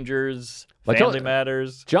Strangers, I told- Family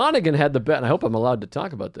Matters. Jonigan had the best, and I hope I'm allowed to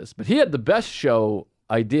talk about this, but he had the best show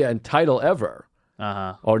idea and title ever.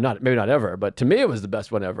 Uh-huh. Or not, maybe not ever, but to me it was the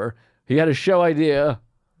best one ever. He had a show idea.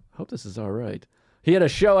 I hope this is all right. He had a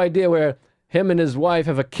show idea where him and his wife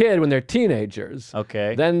have a kid when they're teenagers.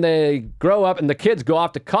 Okay. Then they grow up and the kids go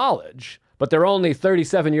off to college, but they're only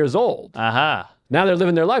 37 years old. Uh-huh. Now they're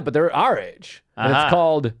living their life, but they're our age. And Uh-huh. it's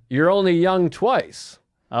called You're Only Young Twice.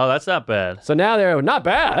 Oh, that's not bad. So now they're not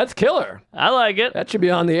bad. That's killer. I like it. That should be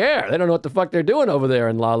on the air. They don't know what the fuck they're doing over there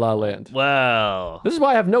in La La Land. Well, This is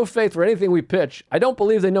why I have no faith for anything we pitch. I don't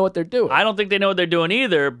believe they know what they're doing. I don't think they know what they're doing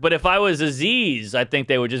either, but if I was Aziz, I think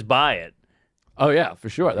they would just buy it. Oh, yeah, for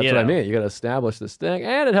sure. That's You what I know. mean. You got to establish this thing,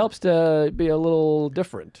 and it helps to be a little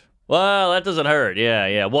different. Well, that doesn't hurt.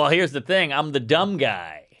 Yeah. Well, here's the thing. I'm the dumb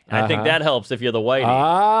guy. I think that helps if you're the whitey.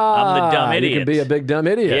 Ah, I'm the dumb You idiot. can be a big dumb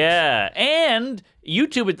idiot. Yeah, and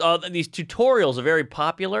YouTube, these tutorials are very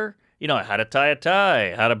popular. You know, how to tie a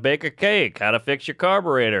tie, how to bake a cake, how to fix your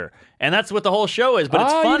carburetor. And that's what the whole show is, but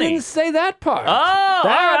it's funny. You didn't say that part. Oh,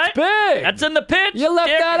 that's all right. big. That's in the pitch. You left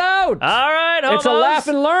Dick. that out. All right, hold It's a on. laugh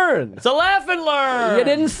and learn. It's a laugh and learn. You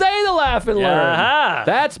didn't say the laugh and learn. Uh-huh.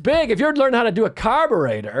 That's big. If you're learning how to do a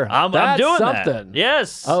carburetor, I'm that's doing something. that.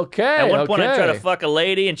 Yes. Okay, At one point, I try to okay. fuck a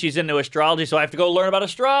lady, and she's into astrology, so I have to go learn about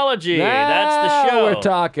astrology. Now That's the show. we're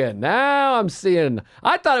talking. Now I'm seeing.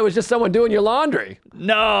 I thought it was just someone doing your laundry.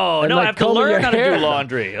 No, And, I like, have to combing your learn how to hair. do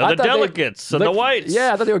laundry. I The thought they delicates and the licked- whites.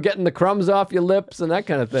 Yeah, I thought they were getting the crumbs off your lips and that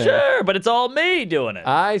kind of thing. Sure, but it's all me doing it.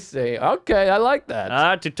 I see. Okay, I like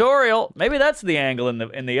that. Tutorial. Maybe that's the angle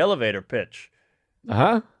in the elevator pitch.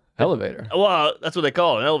 Uh-huh. Elevator. Well, that's what they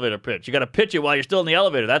call it, an elevator pitch. You got to pitch it while you're still in the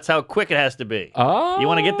elevator. That's how quick it has to be. Oh. You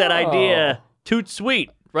want to get that idea toot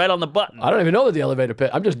sweet right on the button. I don't even know that the elevator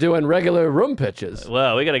pitch. I'm just doing regular room pitches.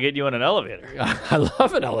 Well, we got to get you in an elevator. I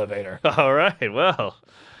love an elevator. All right. Well,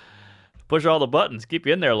 push all the buttons, keep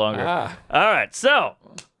you in there longer. Ah. All right. So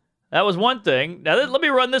that was one thing. Now let me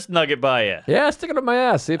run this nugget by you. Yeah, stick it up my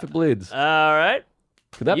ass. See if it bleeds. All right.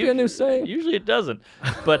 Could that be a new saying? Usually it doesn't.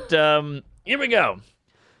 But here we go.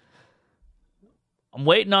 I'm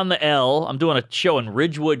waiting on the L. I'm doing a show in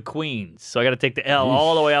Ridgewood, Queens. So I got to take the L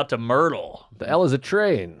all the way out to Myrtle. The L is a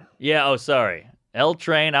train. Yeah, oh, sorry. L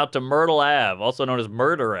train out to Myrtle Ave, also known as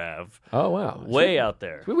Murder Ave. Oh, wow. Way out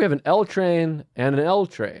there. We have an L train and an L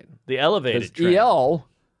train. The elevated There's train. EL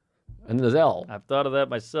and there's L. I've thought of that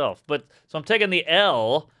myself. But so I'm taking the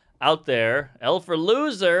L out there, L for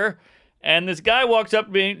loser, and this guy walks up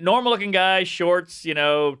to me, normal looking guy, shorts,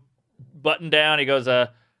 button down. He goes,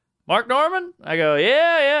 Mark Norman? I go,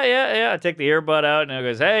 yeah. I take the earbud out, and he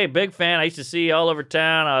goes, hey, big fan. I used to see you all over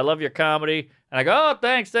town. I love your comedy. And I go, oh,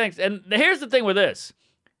 thanks. And here's the thing with this.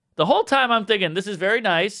 The whole time I'm thinking, this is very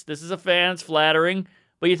nice. This is a fan. It's flattering.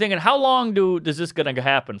 But you're thinking, how long is this going to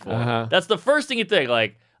happen for? Uh-huh. That's the first thing you think.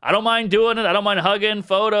 Like, I don't mind doing it. I don't mind hugging,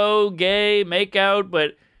 photo, gay, make out.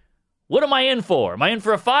 But what am I in for? Am I in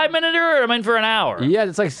for a 5-minute or am I in for an hour? Yeah,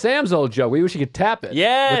 it's like Sam's old joke. We wish you could tap it.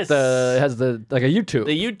 Yes. It has like a YouTube.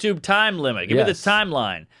 The YouTube time limit. Give me the Yes.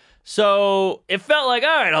 timeline. So it felt like, all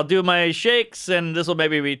right, I'll do my shakes, and this will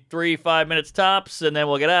maybe be 3-5 minutes tops, and then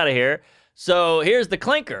we'll get out of here. So here's the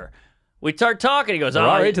clinker. We start talking. He goes, We're oh,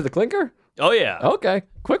 already to the clinker? oh yeah. Okay,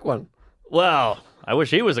 quick one. Well, I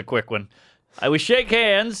wish he was a quick one. We shake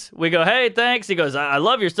hands. We go, hey, thanks. He goes, I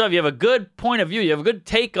love your stuff. You have a good point of view. You have a good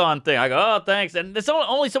take on thing. I go, oh, thanks. And there's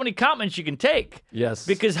only so many compliments you can take. Yes.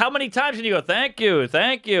 Because how many times can you go, thank you.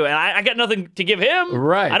 And I got nothing to give him.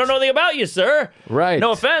 Right. I don't know anything about you, sir. Right.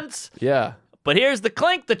 No offense. Yeah. But here's the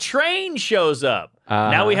clink. The train shows up.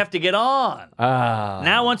 Now we have to get on.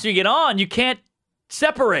 Now once you get on, you can't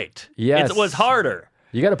separate. Yes. It was harder.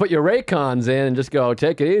 You got to put your Raycons in and just go,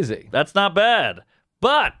 take it easy. That's not bad.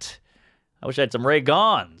 But I wish I had some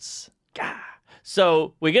Ray-Gons. Gah.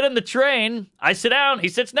 So we get in the train. I sit down. He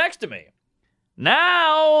sits next to me.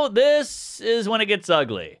 Now, this is when it gets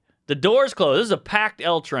ugly. The doors close. This is a packed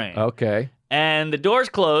L train. Okay. And the doors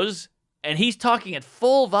close, and he's talking at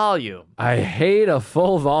full volume. I hate a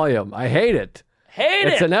full volume. I hate it.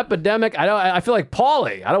 It's an epidemic. I feel like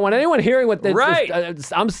Paulie. I don't want anyone hearing what they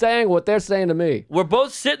I'm saying what they're saying to me. We're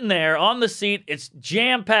both sitting there on the seat. It's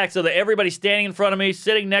jam-packed so that everybody's standing in front of me,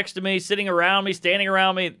 sitting next to me, sitting around me, standing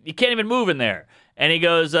around me. You can't even move in there. And he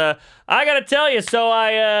goes, I got to tell you, so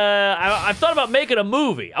I've thought about making a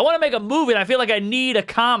movie. I want to make a movie, and I feel like I need a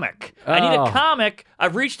comic. I need a comic.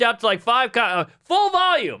 I've reached out to like 5 full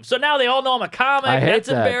volume. So now they all know I'm a comic. That's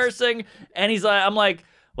embarrassing. And I'm like,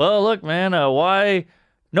 well, look, man, why,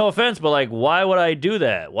 no offense, but like, why would I do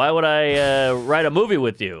that? Why would I write a movie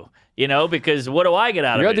with you? You know, because what do I get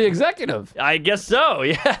out of it? You're the executive. I guess so.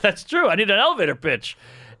 Yeah, that's true. I need an elevator pitch.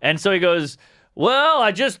 And so he goes, well,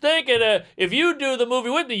 I just think if you do the movie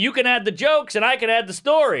with me, you can add the jokes and I can add the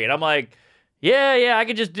story. And I'm like, yeah, I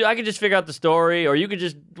could just figure out the story, or why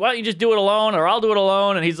don't you just do it alone, or I'll do it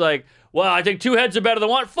alone. And he's like, well, I think 2 heads are better than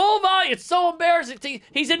one. Full volume. It's so embarrassing.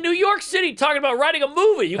 He's in New York City talking about writing a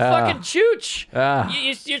movie. You fucking chooch.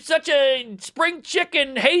 You're such a spring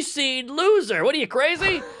chicken hayseed loser. What are you,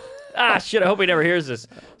 crazy? Shit, I hope he never hears this.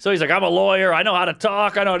 So he's like, I'm a lawyer. I know how to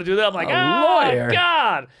talk. I know how to do that. I'm like, lawyer?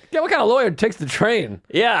 God. Yeah, what kind of lawyer takes the train?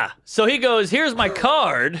 Yeah. So he goes, here's my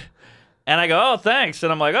card. And I go, oh, thanks.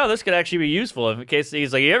 And I'm like, oh, this could actually be useful in case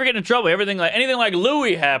he's like, you ever get in trouble? Anything like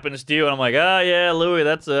Louis happens to you? And I'm like, oh, yeah, Louis,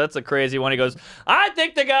 that's a crazy one. He goes, I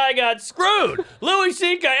think the guy got screwed. Louis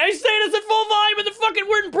C.K. I say this at full volume in the fucking,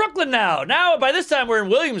 we're in Brooklyn now. Now, by this time, we're in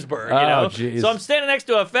Williamsburg, you know? Geez. So I'm standing next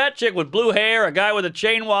to a fat chick with blue hair, a guy with a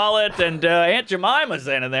chain wallet, and Aunt Jemima's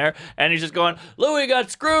standing there. And he's just going, Louis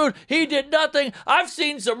got screwed. He did nothing. I've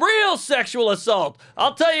seen some real sexual assault.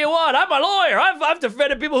 I'll tell you what, I'm a lawyer. I've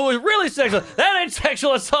defended people who was really sexual. That ain't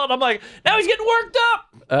sexual assault. I'm like, now he's getting worked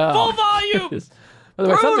up. Full volume. By the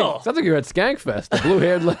way, Brutal. sounds like you're at Skankfest, the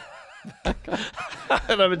blue-haired...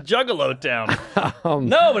 And I'm in Juggalo Town.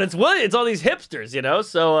 No, but it's all these hipsters, you know?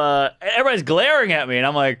 So everybody's glaring at me, and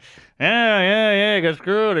I'm like, yeah, I got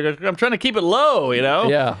screwed. I'm trying to keep it low, you know?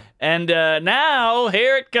 Yeah. And now,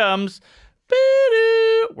 here it comes.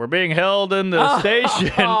 We're being held in the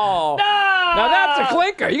station. Oh. No! Now that's a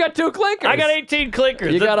clinker. You got 2 clinkers. I got 18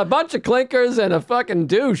 clinkers. You got a bunch of clinkers and a fucking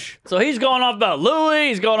douche. So he's going off about Louis.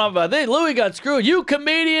 He's going off about this. Louis got screwed. You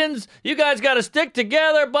comedians, you guys got to stick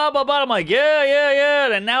together. Blah, blah, blah. I'm like,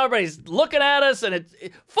 yeah. And now everybody's looking at us, and it's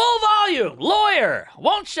full volume. Lawyer.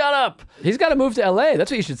 Won't shut up. He's got to move to L.A.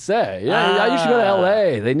 That's what you should say. Yeah, you should go to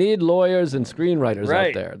L.A. They need lawyers and screenwriters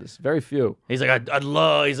out there. There's very few. He's like, I'd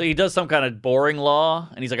love. He does some kind of boring law,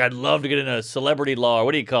 and he's like, I'd love to get into celebrity law. Or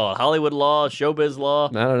what do you call it? Hollywood law, showbiz law.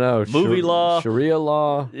 I don't know. Movie law. Sharia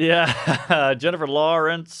law. Yeah, Jennifer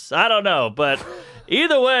Lawrence. I don't know, but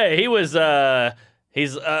either way, he was. I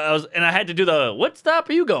had to do the. What stop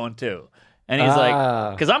are you going to? And he's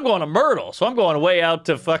like, because I'm going to Myrtle, so I'm going way out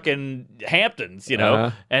to fucking Hamptons, you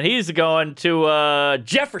know. And he's going to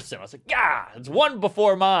Jefferson. I was like, God, it's one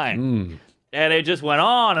before mine. And it just went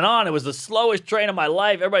on and on. It was the slowest train of my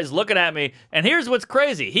life. Everybody's looking at me. And here's what's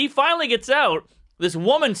crazy. He finally gets out. This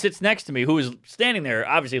woman sits next to me who is standing there,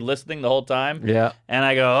 obviously listening the whole time. Yeah. And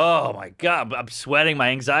I go, oh, my God. I'm sweating. My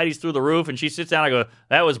anxiety's through the roof. And she sits down. I go,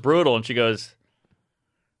 that was brutal. And she goes,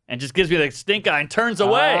 and just gives me the stink eye and turns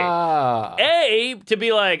away. A, to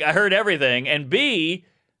be like, I heard everything. And B,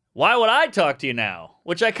 why would I talk to you now?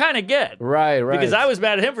 Which I kind of get. Right. Because I was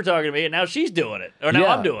mad at him for talking to me, and now she's doing it. Or now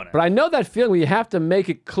I'm doing it. But I know that feeling where you have to make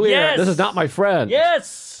it clear, this is not my friend.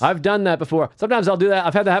 Yes. I've done that before. Sometimes I'll do that.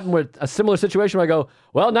 I've had that happen with a similar situation where I go,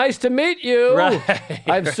 well, nice to meet you. Right.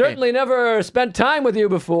 I've certainly never spent time with you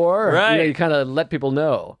before. Right. You kind of let people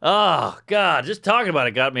know. Oh, God. Just talking about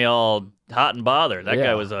it got me all hot and bothered. That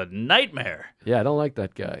guy was a nightmare. Yeah, I don't like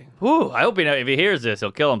that guy. Whew, I hope if he hears this,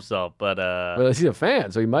 he'll kill himself. But well, he's a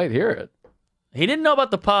fan, so he might hear it. He didn't know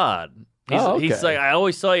about the pod. He's like, I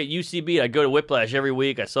always saw you at UCB. I'd go to Whiplash every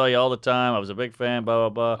week. I saw you all the time. I was a big fan, blah,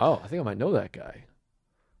 blah, blah. Oh, I think I might know that guy.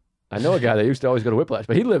 I know a guy that used to always go to Whiplash,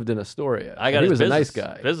 but he lived in Astoria. He was a nice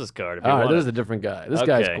guy. Business card. If all right, this is a different guy. This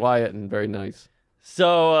guy's quiet and very nice.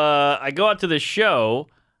 So I go out to this show.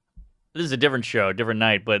 This is a different show, different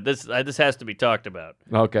night, but this has to be talked about.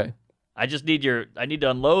 Okay. I need to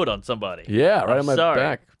unload on somebody. Yeah, right on my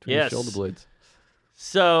back between the shoulder blades.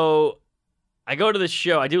 So I go to this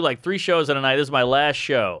show. I do like 3 shows in a night. This is my last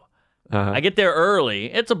show. I get there early.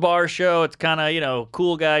 It's a bar show. It's kind of,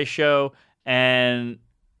 cool guy show. And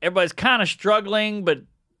everybody's kind of struggling, but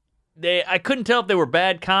I couldn't tell if they were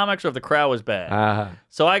bad comics or if the crowd was bad. Uh-huh.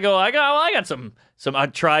 So I got some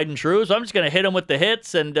tried and true, so I'm just going to hit them with the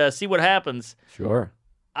hits and see what happens. Sure.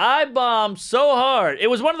 I bombed so hard. It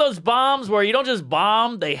was one of those bombs where you don't just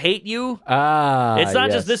bomb, they hate you. It's not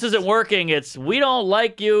just this isn't working. It's we don't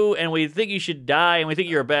like you and we think you should die and we think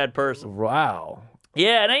you're a bad person. Wow.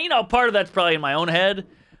 Yeah, and part of that's probably in my own head.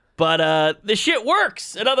 But the shit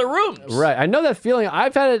works in other rooms. Right. I know that feeling.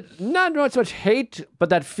 I've had it, not so much hate, but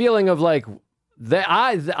that feeling of like,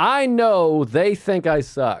 I know they think I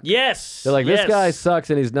suck. Yes. They're like, this guy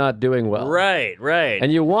sucks and he's not doing well. Right.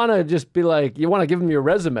 And you want to just be like, you want to give him your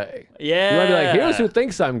resume. Yeah. You want to be like, here's who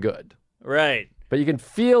thinks I'm good. Right. But you can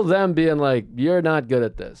feel them being like, you're not good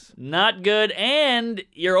at this. Not good, and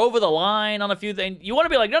you're over the line on a few things. You want to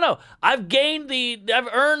be like, no, I've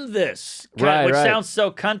earned this. Which sounds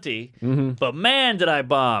so cunty, but man, did I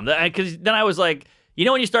bomb. Because then I was like,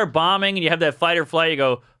 when you start bombing and you have that fight or flight, you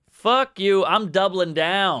go, fuck you, I'm doubling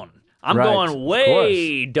down. I'm going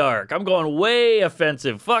way dark. I'm going way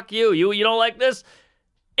offensive. Fuck you. You don't like this?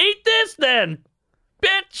 Eat this then,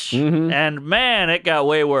 bitch. And man, it got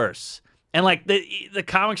way worse. And like the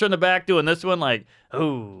comics are in the back doing this one, like,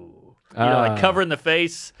 ooh, like covering the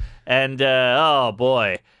face. And oh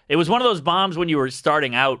boy, it was one of those bombs when you were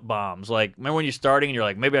starting out bombs. Like, remember when you're starting and you're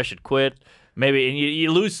like, maybe I should quit, maybe, and you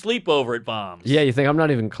lose sleep over it bombs. Yeah, you think I'm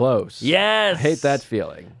not even close. Yes, I hate that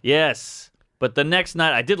feeling. Yes, but the next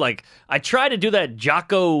night I tried to do that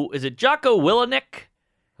Jocko. Is it Jocko Willenick?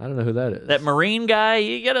 I don't know who that is. That Marine guy.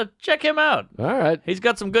 You gotta check him out. All right, he's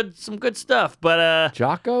got some good stuff. But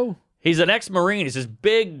Jocko. He's an ex-Marine. He's this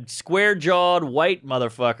big, square-jawed, white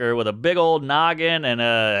motherfucker with a big old noggin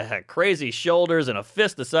and crazy shoulders and a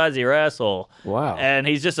fist the size of your asshole. Wow. And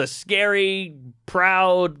he's just a scary,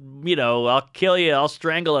 proud, I'll kill you, I'll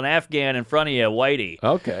strangle an Afghan in front of you, whitey.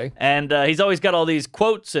 Okay. And he's always got all these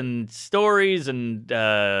quotes and stories and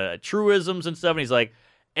truisms and stuff. And he's like,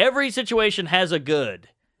 every situation has a good.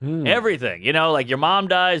 Everything, like your mom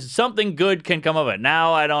dies, something good can come of it.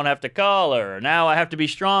 Now I don't have to call her, or now I have to be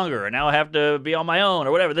stronger, or now I have to be on my own,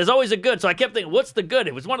 or whatever. There's always a good. So I kept thinking, what's the good?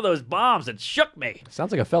 It was one of those bombs that shook me.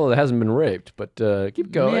 Sounds like a fellow that hasn't been raped, but keep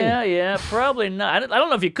going. Yeah, probably not. I don't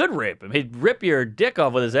know if you could rape him. He'd rip your dick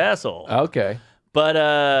off with his asshole. Okay.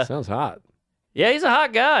 But sounds hot. Yeah, he's a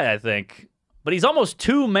hot guy, I think. But he's almost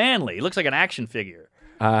too manly. He looks like an action figure.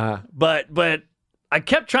 But I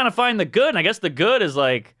kept trying to find the good, and I guess the good is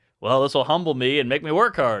like, well, this will humble me and make me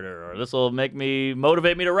work harder, or this will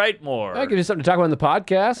motivate me to write more. I'll give you something to talk about in the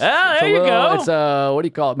podcast. Ah, there you go. It's what do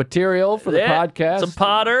you call it? Material for the podcast. Some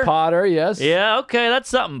Potter. Potter, yes. Yeah, okay, that's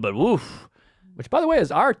something, but woof. Which, by the way, is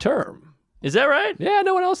our term. Is that right? Yeah,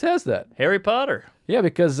 no one else has that. Harry Potter. Yeah,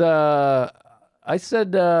 because I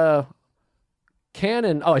said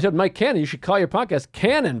Cannon. Oh, I said Mike Cannon. You should call your podcast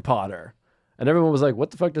Cannon Potter, and everyone was like,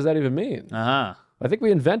 "What the fuck does that even mean?" Uh-huh. I think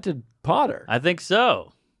we invented Potter. I think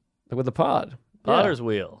so. Like with the pod. Potter's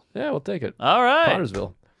Wheel. Yeah, we'll take it. All right.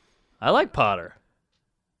 Pottersville. I like Potter.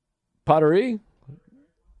 Pottery?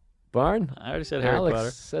 Barn? I already said Harry Alex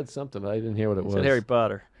Potter. said something, but I didn't hear what it was. Said Harry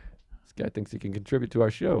Potter. This guy thinks he can contribute to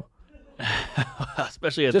our show.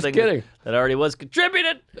 Especially a Just thing kidding. That already was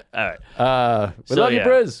contributed. All right. We love you,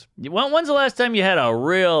 Briz. When's the last time you had a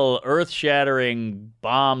real earth-shattering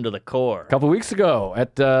bomb to the core? A couple weeks ago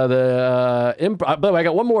at the Improv. By the way, I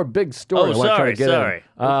got one more big story. Oh, I want to try to get sorry.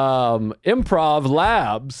 Improv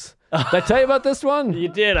Labs. Did I tell you about this one? You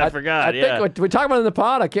did. I forgot. I think we talked about it in the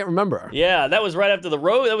pod. I can't remember. Yeah, that was right after that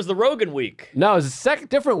was the Rogan week. No, it was a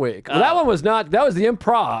different week. Well, that one was not. That was the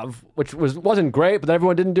Improv, which wasn't great, but then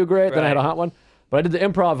everyone didn't do great. Then I had a hot one. But I did the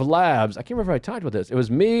Improv Labs. I can't remember if I talked about this. It was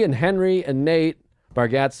me and Henry and Nate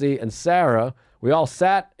Bargatze and Sarah. We all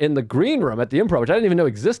sat in the green room at the Improv, which I didn't even know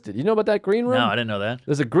existed. You know about that green room? No, I didn't know that.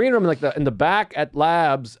 There's a green room in the back at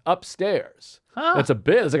Labs upstairs. Huh. It's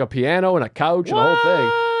there's like a piano and a couch and a whole thing.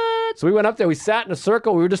 So we went up there. We sat in a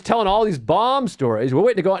circle. We were just telling all these bomb stories. We're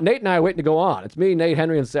waiting to go on. Nate and I are waiting to go on. It's me, Nate,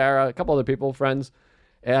 Henry, and Sarah, a couple other people, friends.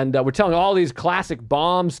 And we're telling all these classic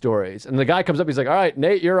bomb stories. And the guy comes up. He's like, all right,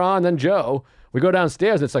 Nate, you're on. Then Joe. We go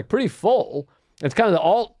downstairs, and it's like pretty full. It's kind of the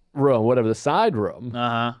alt room, whatever, the side room.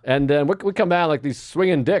 Uh-huh. And then we come down like these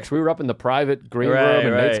swinging dicks. We were up in the private green room,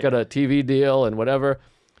 and Nate's got a TV deal and whatever.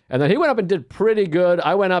 And then he went up and did pretty good.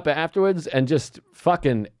 I went up afterwards and just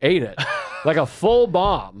fucking ate it. Like a full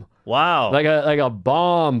bomb. Wow. Like a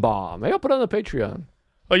bomb. Maybe I'll put it on the Patreon.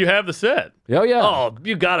 Oh, you have the set? Oh, yeah. Oh,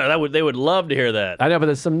 you got it. They would love to hear that. I know, but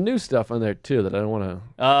there's some new stuff on there, too, that I don't want to...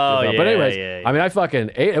 Oh, yeah. But anyways, yeah. I mean, I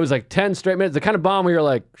fucking ate. It was like 10 straight minutes. The kind of bomb where you're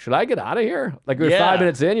like, should I get out of here? Like, we were 5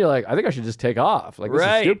 minutes in, you're like, I think I should just take off. Like, this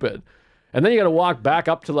is stupid. And then you got to walk back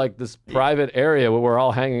up to like this private area where we're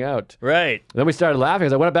all hanging out. Right. And then we started laughing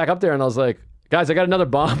as I went back up there and I was like, guys, I got another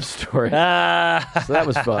bomb story. So that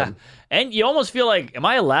was fun. And you almost feel like, am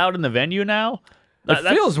I allowed in the venue now? It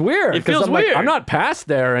feels weird. It feels I'm weird. Like, I'm not past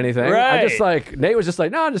there or anything. Right. I just like, Nate was just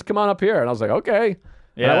like, no, just come on up here. And I was like, okay.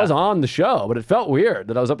 Yeah. And I was on the show, but it felt weird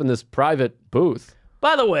that I was up in this private booth.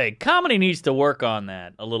 By the way, comedy needs to work on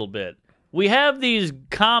that a little bit. We have these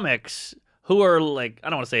comics who are like, I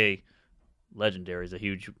don't want to say legendary is a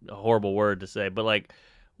horrible word to say, but like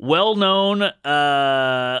well-known,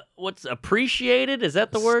 what's appreciated? Is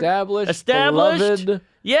that the word? Established. Beloved.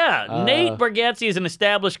 Yeah, Nate Bargatze is an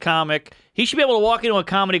established comic. He should be able to walk into a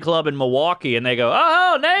comedy club in Milwaukee and they go,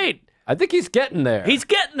 oh, Nate. I think he's getting there. He's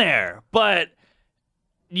getting there, but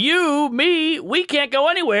you, me, we can't go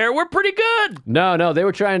anywhere. We're pretty good. No, they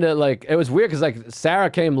were trying to like, it was weird because like Sarah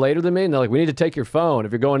came later than me and they're like, we need to take your phone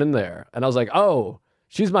if you're going in there. And I was like, oh,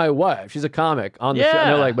 she's my wife. She's a comic on the show. And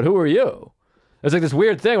they're like, but who are you? It's like this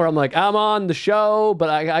weird thing where I'm like, I'm on the show, but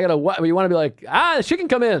I gotta what? You want to be like, she can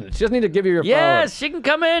come in. She doesn't need to give you your phone. Yes, she can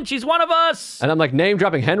come in. She's one of us. And I'm like name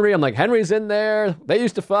dropping Henry. I'm like, Henry's in there. They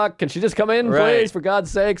used to fuck. Can she just come in, please, for God's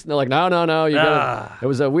sakes? And they're like, no. You gotta. It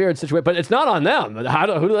was a weird situation, but it's not on them.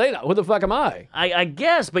 Who do they know? Who the fuck am I? I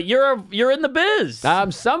guess, but you're in the biz.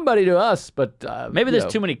 I'm somebody to us, but maybe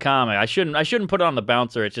there's too many comics. I shouldn't put it on the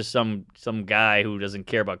bouncer. It's just some guy who doesn't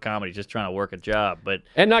care about comedy, just trying to work a job,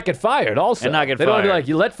 and not get fired also. They don't want to be like,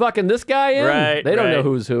 you let fucking this guy in? Right. They don't know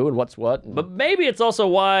who's who and what's what. But maybe it's also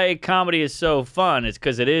why comedy is so fun. It's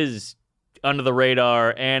because it is under the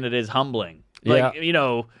radar and it is humbling. Like,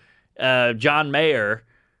 John Mayer,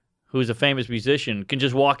 who's a famous musician, can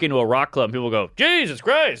just walk into a rock club and people go, Jesus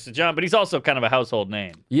Christ, John. But he's also kind of a household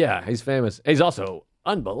name. Yeah, he's famous. He's also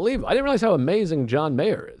unbelievable. I didn't realize how amazing John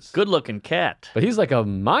Mayer is. Good-looking cat. But he's like a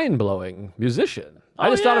mind-blowing musician. I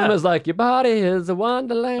just thought of him as like, your body is a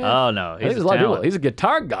wonderland. Oh, no. He's a lot of people. He's a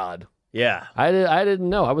guitar god. Yeah. I didn't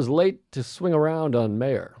know. I was late to swing around on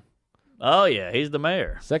Mayer. Oh, yeah. He's the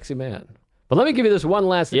mayor. Sexy man. But let me give you this one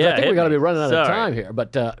last thing. I think we got to be running out of time here.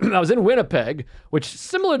 But I was in Winnipeg, which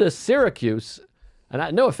similar to Syracuse,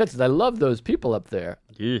 and no offense, I love those people up there.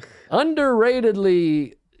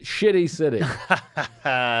 Underratedly shitty city.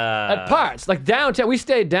 At parts, like downtown. We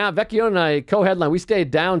stayed down. Vecchione and I co-headline. We stayed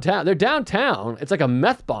downtown. They're downtown. It's like a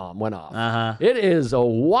meth bomb went off. It is a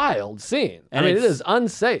wild scene. And it is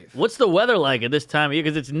unsafe. What's the weather like at this time of year?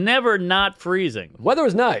 Because it's never not freezing. Weather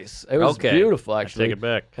was nice. It was beautiful, actually. I take it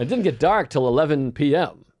back. It didn't get dark till 11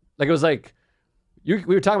 p.m. Like it was like we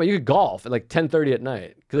were talking about you could golf at like 10:30 at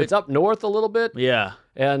night because it's up north a little bit. Yeah.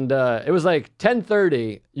 And it was like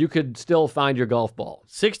 10:30, you could still find your golf ball.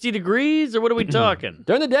 60 degrees, or what are we talking?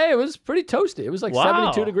 During the day, it was pretty toasty. It was like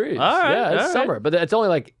 72 degrees. All right, yeah, it's summer, but it's only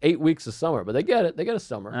like 8 weeks of summer. But they get it. They get a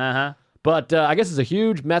summer. But I guess it's a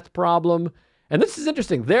huge meth problem. And this is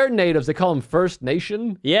interesting. They're natives. They call them First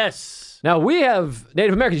Nation. Yes. Now, we have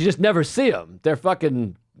Native Americans. You just never see them. They're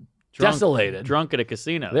fucking desolated. Drunk at a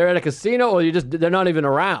casino. They're at a casino, or they're not even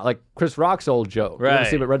around. Like Chris Rock's old joke. Right. You ever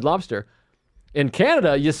see them at Red Lobster. In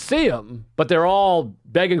Canada, you see them, but they're all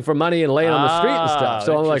begging for money and laying on the street and stuff.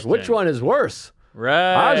 So I'm like, which one is worse?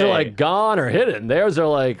 Right. Ours are like gone or hidden. Theirs are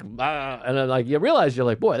like, and then like you realize you're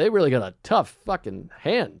like, boy, they really got a tough fucking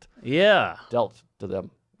hand. Yeah. Dealt to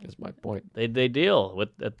them is my point. They deal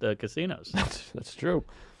at the casinos. That's true.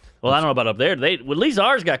 Well, I don't know about up there. At least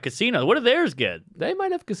ours got casinos. What do theirs get? They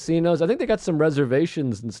might have casinos. I think they got some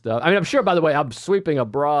reservations and stuff. I mean, I'm sure. By the way, I'm sweeping a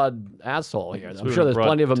broad asshole here. I'm sure there's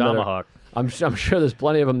plenty of them. Tomahawk. I'm sure there's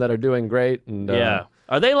plenty of them that are doing great. And yeah,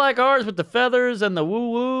 are they like ours with the feathers and the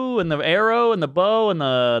woo woo and the arrow and the bow and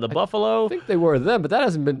the buffalo? I think they were them, but that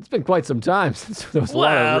hasn't been. It's been quite some time since there was.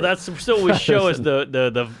 Wow, that's still we show us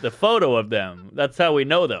the photo of them. That's how we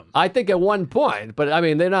know them. I think at one point, but I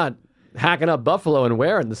mean, they're not hacking up buffalo and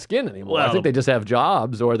wearing the skin anymore. Well, I think they just have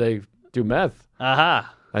jobs or they do meth.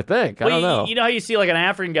 I think. I don't know. You know how you see like an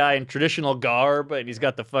African guy in traditional garb and he's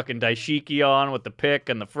got the fucking daishiki on with the pick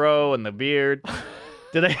and the fro and the beard?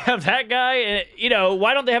 Do they have that guy? And,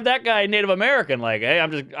 why don't they have that guy Native American? Like, hey,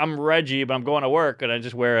 I'm Reggie, but I'm going to work and I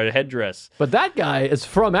just wear a headdress. But that guy is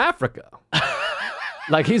from Africa.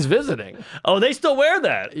 Like he's visiting. Oh, they still wear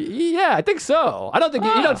that? Yeah, I think so. I don't think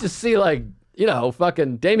you don't just see like,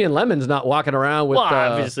 fucking Damian Lemon's not walking around with. Well,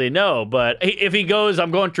 obviously no, but if he goes,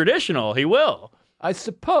 I'm going traditional, he will. I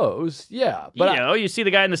suppose, yeah. But you see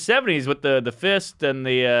the guy in the 70s with the fist and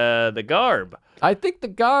the garb. I think the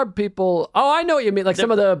garb people. Oh, I know what you mean. Like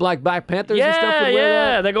some of the Black Panthers and stuff would wear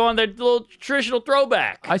that. They go on their little traditional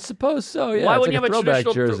throwback. I suppose so. Yeah. Why it's wouldn't like you have a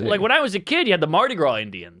traditional jersey? Like when I was a kid, you had the Mardi Gras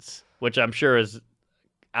Indians, which I'm sure is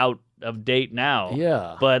out of date now.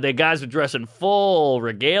 Yeah. But the guys were dressing full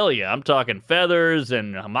regalia. I'm talking feathers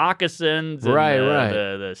and moccasins. And, Right.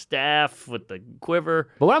 The staff with the quiver.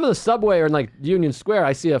 But when I'm in the subway or in like Union Square,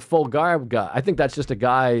 I see a full garb guy. I think that's just a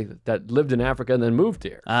guy that lived in Africa and then moved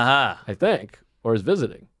here. Uh-huh. I think, or is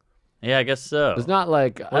visiting. Yeah, I guess so. It's not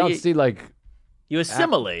like I don't see like. You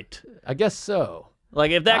assimilate. I guess so.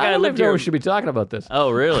 Like if that I guy don't lived even know here. we should be talking about this. Oh,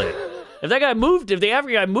 really? If the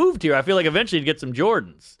African guy moved here, I feel like eventually he'd get some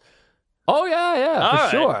Jordans. Oh yeah, All for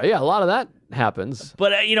right. sure. Yeah, a lot of that happens.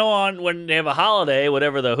 But when they have a holiday,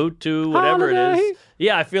 whatever the Hutu, whatever it Holiday? is,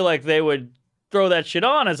 yeah, I feel like they would throw that shit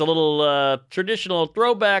on as a little traditional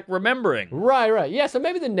throwback remembering. Right. Yeah, so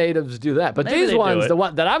maybe the natives do that, but Maybe these they do ones, it. the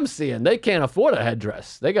one that I'm seeing, they can't afford a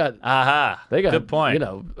headdress. They got Good point. You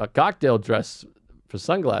know, a cocktail dress for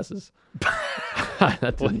sunglasses.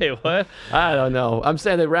 That didn't- Wait, what? I don't know. I'm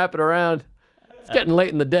saying they wrap it around. It's getting late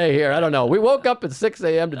in the day here. I don't know. We woke up at 6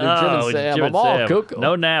 a.m. to do Jim and Sam. Jim I'm and all Sam. cuckoo.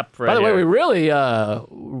 No nap. Right By the way, here. we really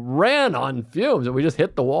ran on fumes and we just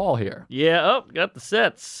hit the wall here. Yeah. Oh, got the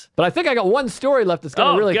sets. But I think I got one story left that's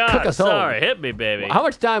going to really God, cook us sorry. home. Hit me, baby. How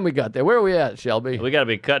much time we got there? Where are we at, Shelby? We got to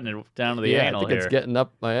be cutting it down to the yeah, anal I think here. it's getting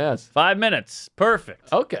up my ass. 5 minutes.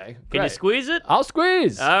 Perfect. Okay. Can you great. squeeze it? I'll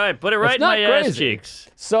squeeze. All right, put it right in not my ass crazy. cheeks.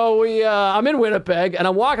 So I'm in Winnipeg and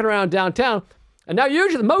I'm walking around downtown. And now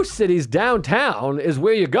usually most cities downtown is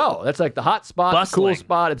where you go. That's like the hot spot, the Bustling. cool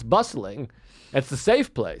spot. It's bustling. It's the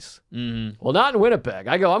safe place. Mm-hmm. Well, not in Winnipeg.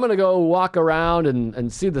 I'm going to go walk around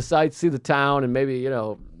and see the sights, see the town, and maybe,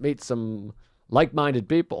 meet some like-minded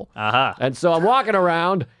people. Uh-huh. And so I'm walking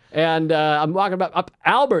around, and I'm walking up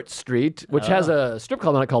Albert Street, which has a strip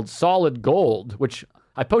club on it called Solid Gold, which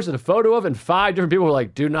I posted a photo of, and 5 different people were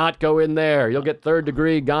like, do not go in there. You'll get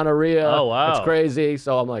third-degree gonorrhea. Oh, wow. It's crazy.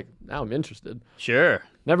 So I'm like, now I'm interested. Sure.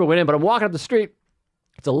 Never went in, but I'm walking up the street.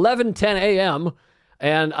 It's 11:10 a.m.,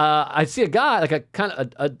 and I see a guy, like a kind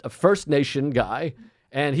of a First Nation guy,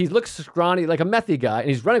 and he looks scrawny, like a methy guy, and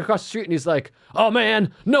he's running across the street, and he's like, oh,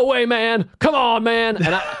 man, no way, man, come on, man.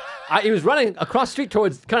 And he was running across the street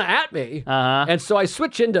towards, kind of at me, and so I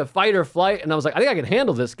switch into fight or flight, and I was like, I think I can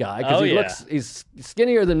handle this guy, because he's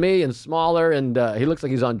skinnier than me and smaller, and he looks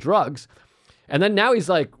like he's on drugs. And then now he's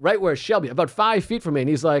like right where Shelby, about 5 feet from me, and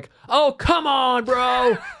he's like, oh, come on,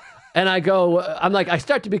 bro. And I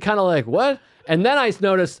start to be kind of like, what? And then I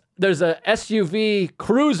notice there's a SUV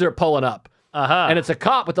cruiser pulling up. And it's a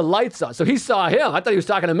cop with the lights on. So he saw him. I thought he was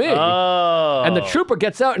talking to me. Oh. And the trooper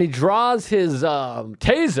gets out and he draws his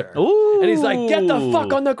taser. Ooh. And he's like, get the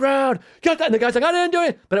fuck on the ground. Get that. And the guy's like, I didn't do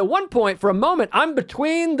it. But at one point, for a moment, I'm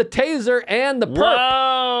between the taser and the perp.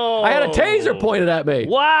 Whoa. I had a taser pointed at me.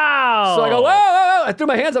 Wow. So I go, whoa, whoa, whoa. I threw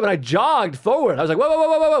my hands up and I jogged forward. I was like, whoa, whoa,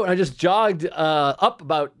 whoa, whoa, whoa. And I just jogged up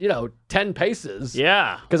about, 10 paces.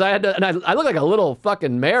 Yeah. Because I had to, and I look like a little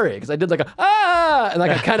fucking Mary, because I did like and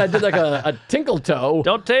like I kind of did like a tinkle toe.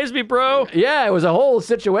 Don't tase me, bro. Yeah, it was a whole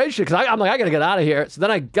situation, because I'm like, I gotta get out of here. So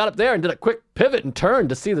then I got up there and did a quick pivot and turned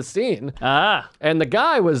to see the scene. And the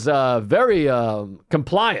guy was very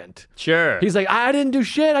compliant. Sure. He's like, I didn't do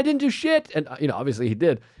shit. And, obviously he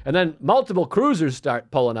did. And then multiple cruisers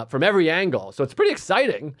start pulling up from every angle. So it's pretty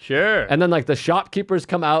exciting. Sure. And then like the shopkeepers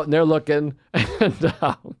come out and they're looking. And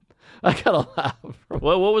I gotta laugh.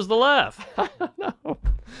 What was the laugh? I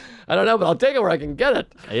don't know, but I'll take it where I can get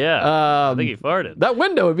it. Yeah. I think he farted. That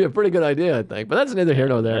window would be a pretty good idea, I think. But that's neither here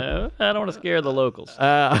nor there. I don't want to scare the locals.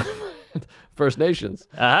 First Nations.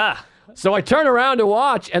 Aha. So I turn around to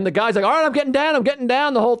watch, and the guy's like, all right, I'm getting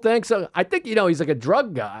down, the whole thing. So I think, he's like a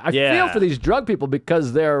drug guy. I feel for these drug people,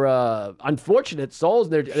 because they're unfortunate souls.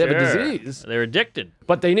 They have a disease. They're addicted.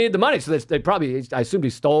 But they need the money. So they probably, I assume he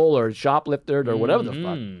stole or shoplifted or whatever the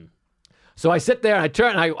fuck. So I sit there and I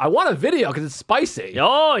turn, and I want a video because it's spicy.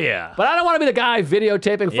 Oh, yeah. But I don't want to be the guy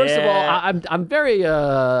videotaping. First of all, Yeah. I'm very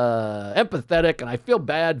empathetic, and I feel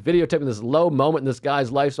bad videotaping this low moment in this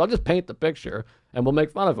guy's life. So I'll just paint the picture, and we'll make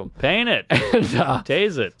fun of him. Paint it. And,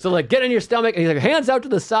 Tase it. so like, get in your stomach, and he's like, hands out to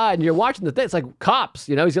the side, and you're watching the thing. It's like cops,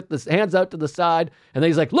 he's got his hands out to the side, and then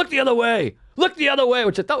he's like, look the other way,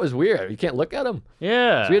 which I thought was weird. You can't look at him.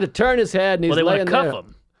 Yeah. So he had to turn his head, and he's they want laying to cuff there.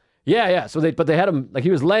 him. Yeah. So they had him, like,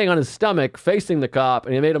 he was laying on his stomach facing the cop,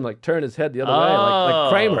 and he made him like turn his head the other way,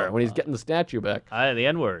 like Kramer when he's getting the statue back. The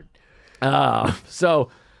N-word. So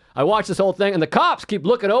I watch this whole thing, and the cops keep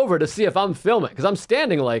looking over to see if I'm filming, because I'm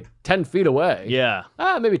standing like 10 feet away. Yeah.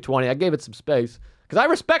 Maybe 20. I gave it some space, because I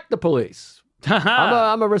respect the police.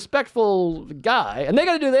 I'm a respectful guy, and they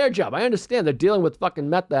got to do their job. I understand they're dealing with fucking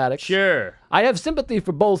meth addicts. Sure. I have sympathy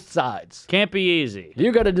for both sides. Can't be easy.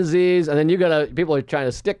 You got a disease, and then people are trying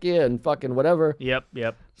to stick you and fucking whatever. Yep.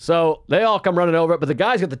 So they all come running over it, but the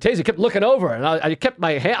guys got the taser, kept looking over, and I kept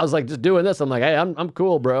my hand. I was like just doing this. I'm like, hey, I'm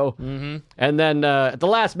cool, bro. Mm-hmm. And then at the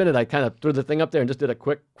last minute, I kind of threw the thing up there and just did a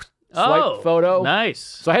quick swipe photo. Nice.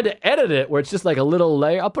 So I had to edit it where it's just like a little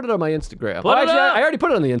layer. I'll put it on my Instagram. I already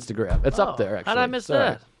put it on the Instagram. It's up there, actually. How did I miss that?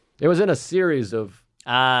 Right. It was in a series of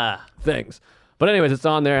things. But anyways, it's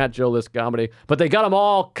on there at Joe List Comedy. But they got them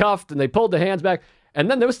all cuffed, and they pulled the hands back. And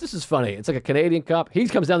then this is funny. It's like a Canadian cop. He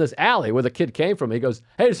comes down this alley where the kid came from. He goes,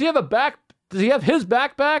 hey, does he have his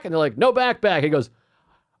backpack? And they're like, no backpack. He goes,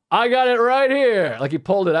 I got it right here. Like he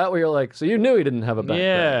pulled it out where you're like, so you knew he didn't have a backpack.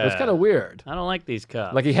 Yeah. It was kind of weird. I don't like these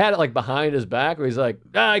cops. Like he had it like behind his back where he's like,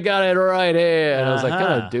 I got it right here. And it was like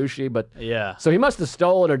kind of douchey, but yeah. So he must have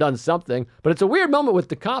stolen or done something. But it's a weird moment with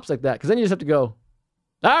the cops like that because then you just have to go,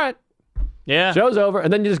 all right. Yeah. Show's over.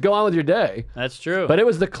 And then you just go on with your day. That's true. But it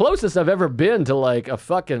was the closest I've ever been to like a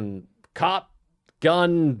fucking cop,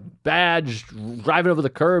 gun, badge, driving over the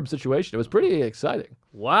curb situation. It was pretty exciting.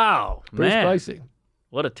 Wow. Pretty spicy.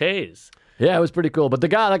 What a tase. Yeah, it was pretty cool. But the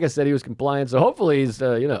guy, like I said, he was compliant. So hopefully he's,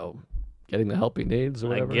 getting the help he needs or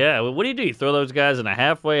whatever. Yeah. What do? You throw those guys in a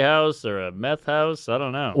halfway house or a meth house? I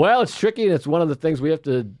don't know. Well, it's tricky, and it's one of the things we have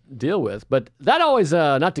to deal with. But that always,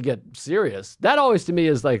 not to get serious, that always to me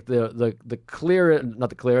is like the clear, not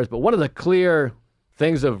the clearest, but one of the clear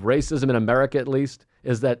things of racism in America, at least,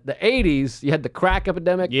 is that the 80s, you had the crack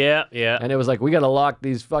epidemic. Yeah. And it was like, we got to lock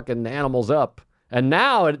these fucking animals up. And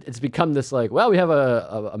now it's become this like, well, we have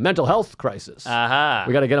a mental health crisis. We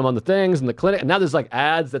got to get them on the things in the clinic. And now there's like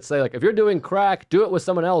ads that say like, if you're doing crack, do it with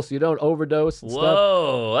someone else. So you don't overdose and stuff.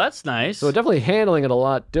 Whoa, that's nice. So we're definitely handling it a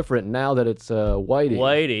lot different now that it's whitey.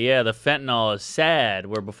 Whitey, yeah. The fentanyl is sad,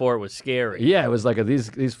 where before it was scary. Yeah, it was like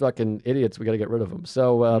these fucking idiots. We got to get rid of them.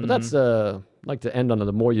 So, but that's I'd like to end on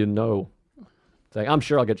the more you know thing. I'm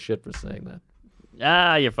sure I'll get shit for saying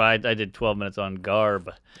that. You're fine. I did 12 minutes on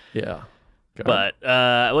garb. Yeah. But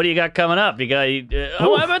what do you got coming up?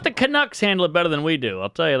 I bet the Canucks handle it better than we do. I'll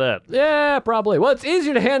tell you that. Yeah, probably. Well, it's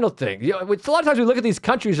easier to handle things. It's a lot of times we look at these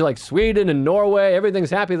countries like Sweden and Norway.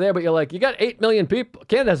 Everything's happy there, but you're like, you got 8 million people.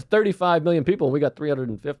 Canada has 35 million people, and we got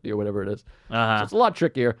 350 or whatever it is. So it's a lot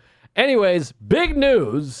trickier. Anyways, big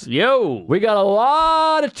news. Yo. We got a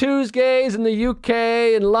lot of Tuesdays in the UK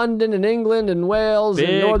and London and England and Wales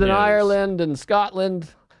and Northern Ireland and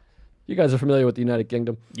Scotland. You guys are familiar with the United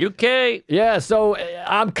Kingdom. UK. Yeah, so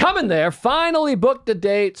I'm coming there. Finally booked a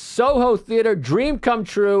date. Soho Theater, dream come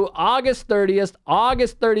true. August 30th,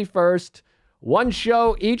 August 31st. One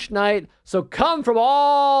show each night. So come from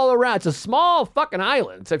all around. It's a small fucking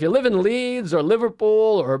island. So if you live in Leeds or Liverpool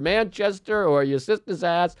or Manchester or your sister's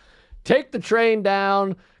ass, take the train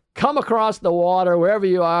down, come across the water, wherever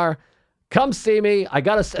you are. Come see me.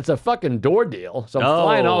 It's a fucking door deal. So I'm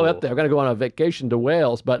flying all the way up there. I'm going to go on a vacation to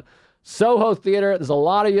Wales, but Soho Theater, there's a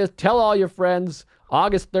lot of you. Tell all your friends.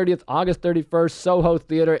 August 30th, August 31st, Soho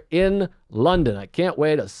Theater in London. I can't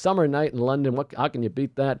wait. A summer night in London. How can you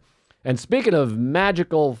beat that? And speaking of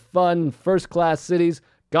magical, fun, first-class cities,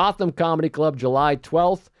 Gotham Comedy Club, July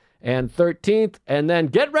 12th and 13th. And then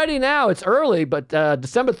get ready now. It's early, but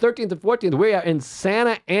December 13th and 14th, we are in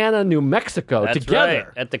Santa Ana, New Mexico together.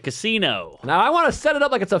 Right, at the casino. Now, I want to set it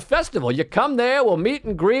up like it's a festival. You come there, we'll meet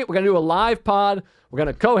and greet. We're going to do a live pod. We're going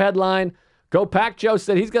to co-headline. Go Pack Joe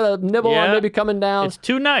said he's going to nibble on maybe coming down. It's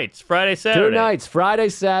 2 nights, Friday, Saturday. 2 nights, Friday,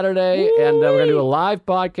 Saturday. Woo-wee. And we're going to do a live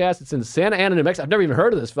podcast. It's in Santa Ana, New Mexico. I've never even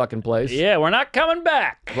heard of this fucking place. Yeah, we're not coming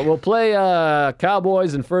back. But we'll play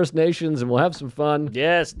Cowboys and First Nations, and we'll have some fun.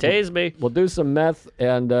 Yes, tase me. We'll do some meth,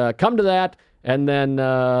 and come to that. And then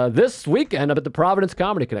this weekend up at the Providence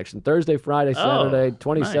Comedy Connection, Thursday, Friday, Saturday,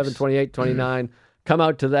 27, nice. 28, 29. Come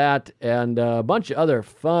out to that, and a bunch of other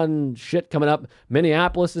fun shit coming up.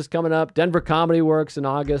 Minneapolis is coming up. Denver Comedy Works in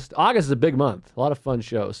August. August is a big month. A lot of fun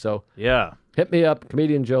shows. So hit me up,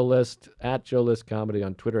 comedian Joe List, at Joe List Comedy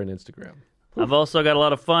on Twitter and Instagram. I've also got a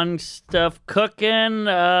lot of fun stuff cooking.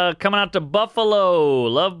 Coming out to Buffalo,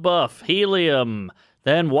 Love Buff, Helium.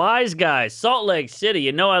 Then Wise Guys, Salt Lake City.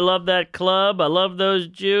 You know I love that club. I love those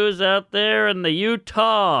Jews out there in the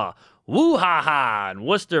Utah. Woo-ha-ha in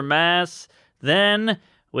Worcester, Mass. Then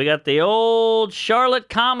we got the old Charlotte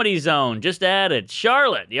Comedy Zone, just added.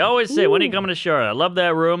 Charlotte, you always say, when are you coming to Charlotte? I love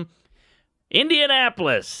that room.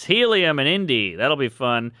 Indianapolis, Helium and Indy, that'll be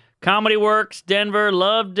fun. Comedy Works, Denver,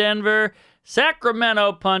 love Denver.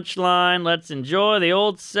 Sacramento Punchline, let's enjoy the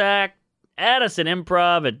old Sac. Addison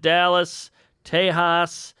Improv at Dallas,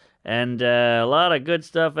 Tejas, And a lot of good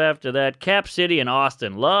stuff after that. Cap City and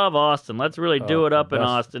Austin. Love Austin. Let's really do it up in best.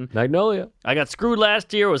 Austin. Magnolia. I got screwed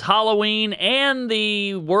last year. It was Halloween and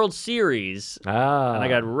the World Series. And I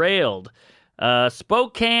got railed.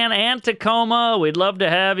 Spokane and Tacoma. We'd love to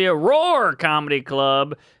have you. Roar Comedy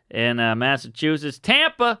Club in Massachusetts.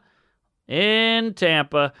 Tampa. In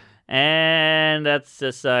Tampa. And that's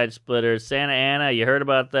the side splitter. Santa Ana. You heard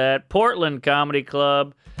about that. Portland Comedy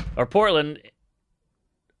Club. Or Portland,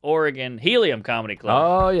 Oregon, Helium Comedy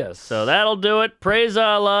Club. Oh, yes. So that'll do it. Praise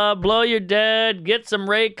Allah, blow your dead, get some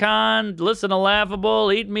Raycon, listen to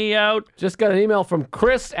Laughable, eat me out. Just got an email from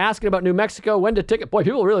Chris asking about New Mexico. When to ticket? Boy,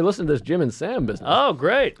 people really listen to this Jim and Sam business. Oh,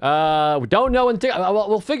 great. We don't know when ticket.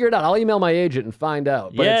 We'll figure it out. I'll email my agent and find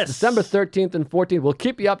out. But Yes. it's December 13th and 14th. We'll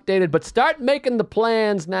keep you updated, but start making the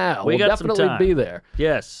plans now. We We'll got some definitely time. be there.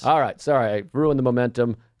 Yes. All right. Sorry, I ruined the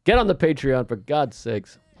momentum. Get on the Patreon, for God's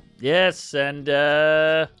sakes. Yes, and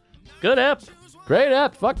good app. Great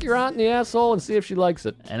app. Fuck your aunt in the asshole and see if she likes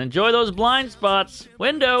it. And enjoy those blind spots.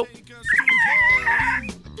 Window.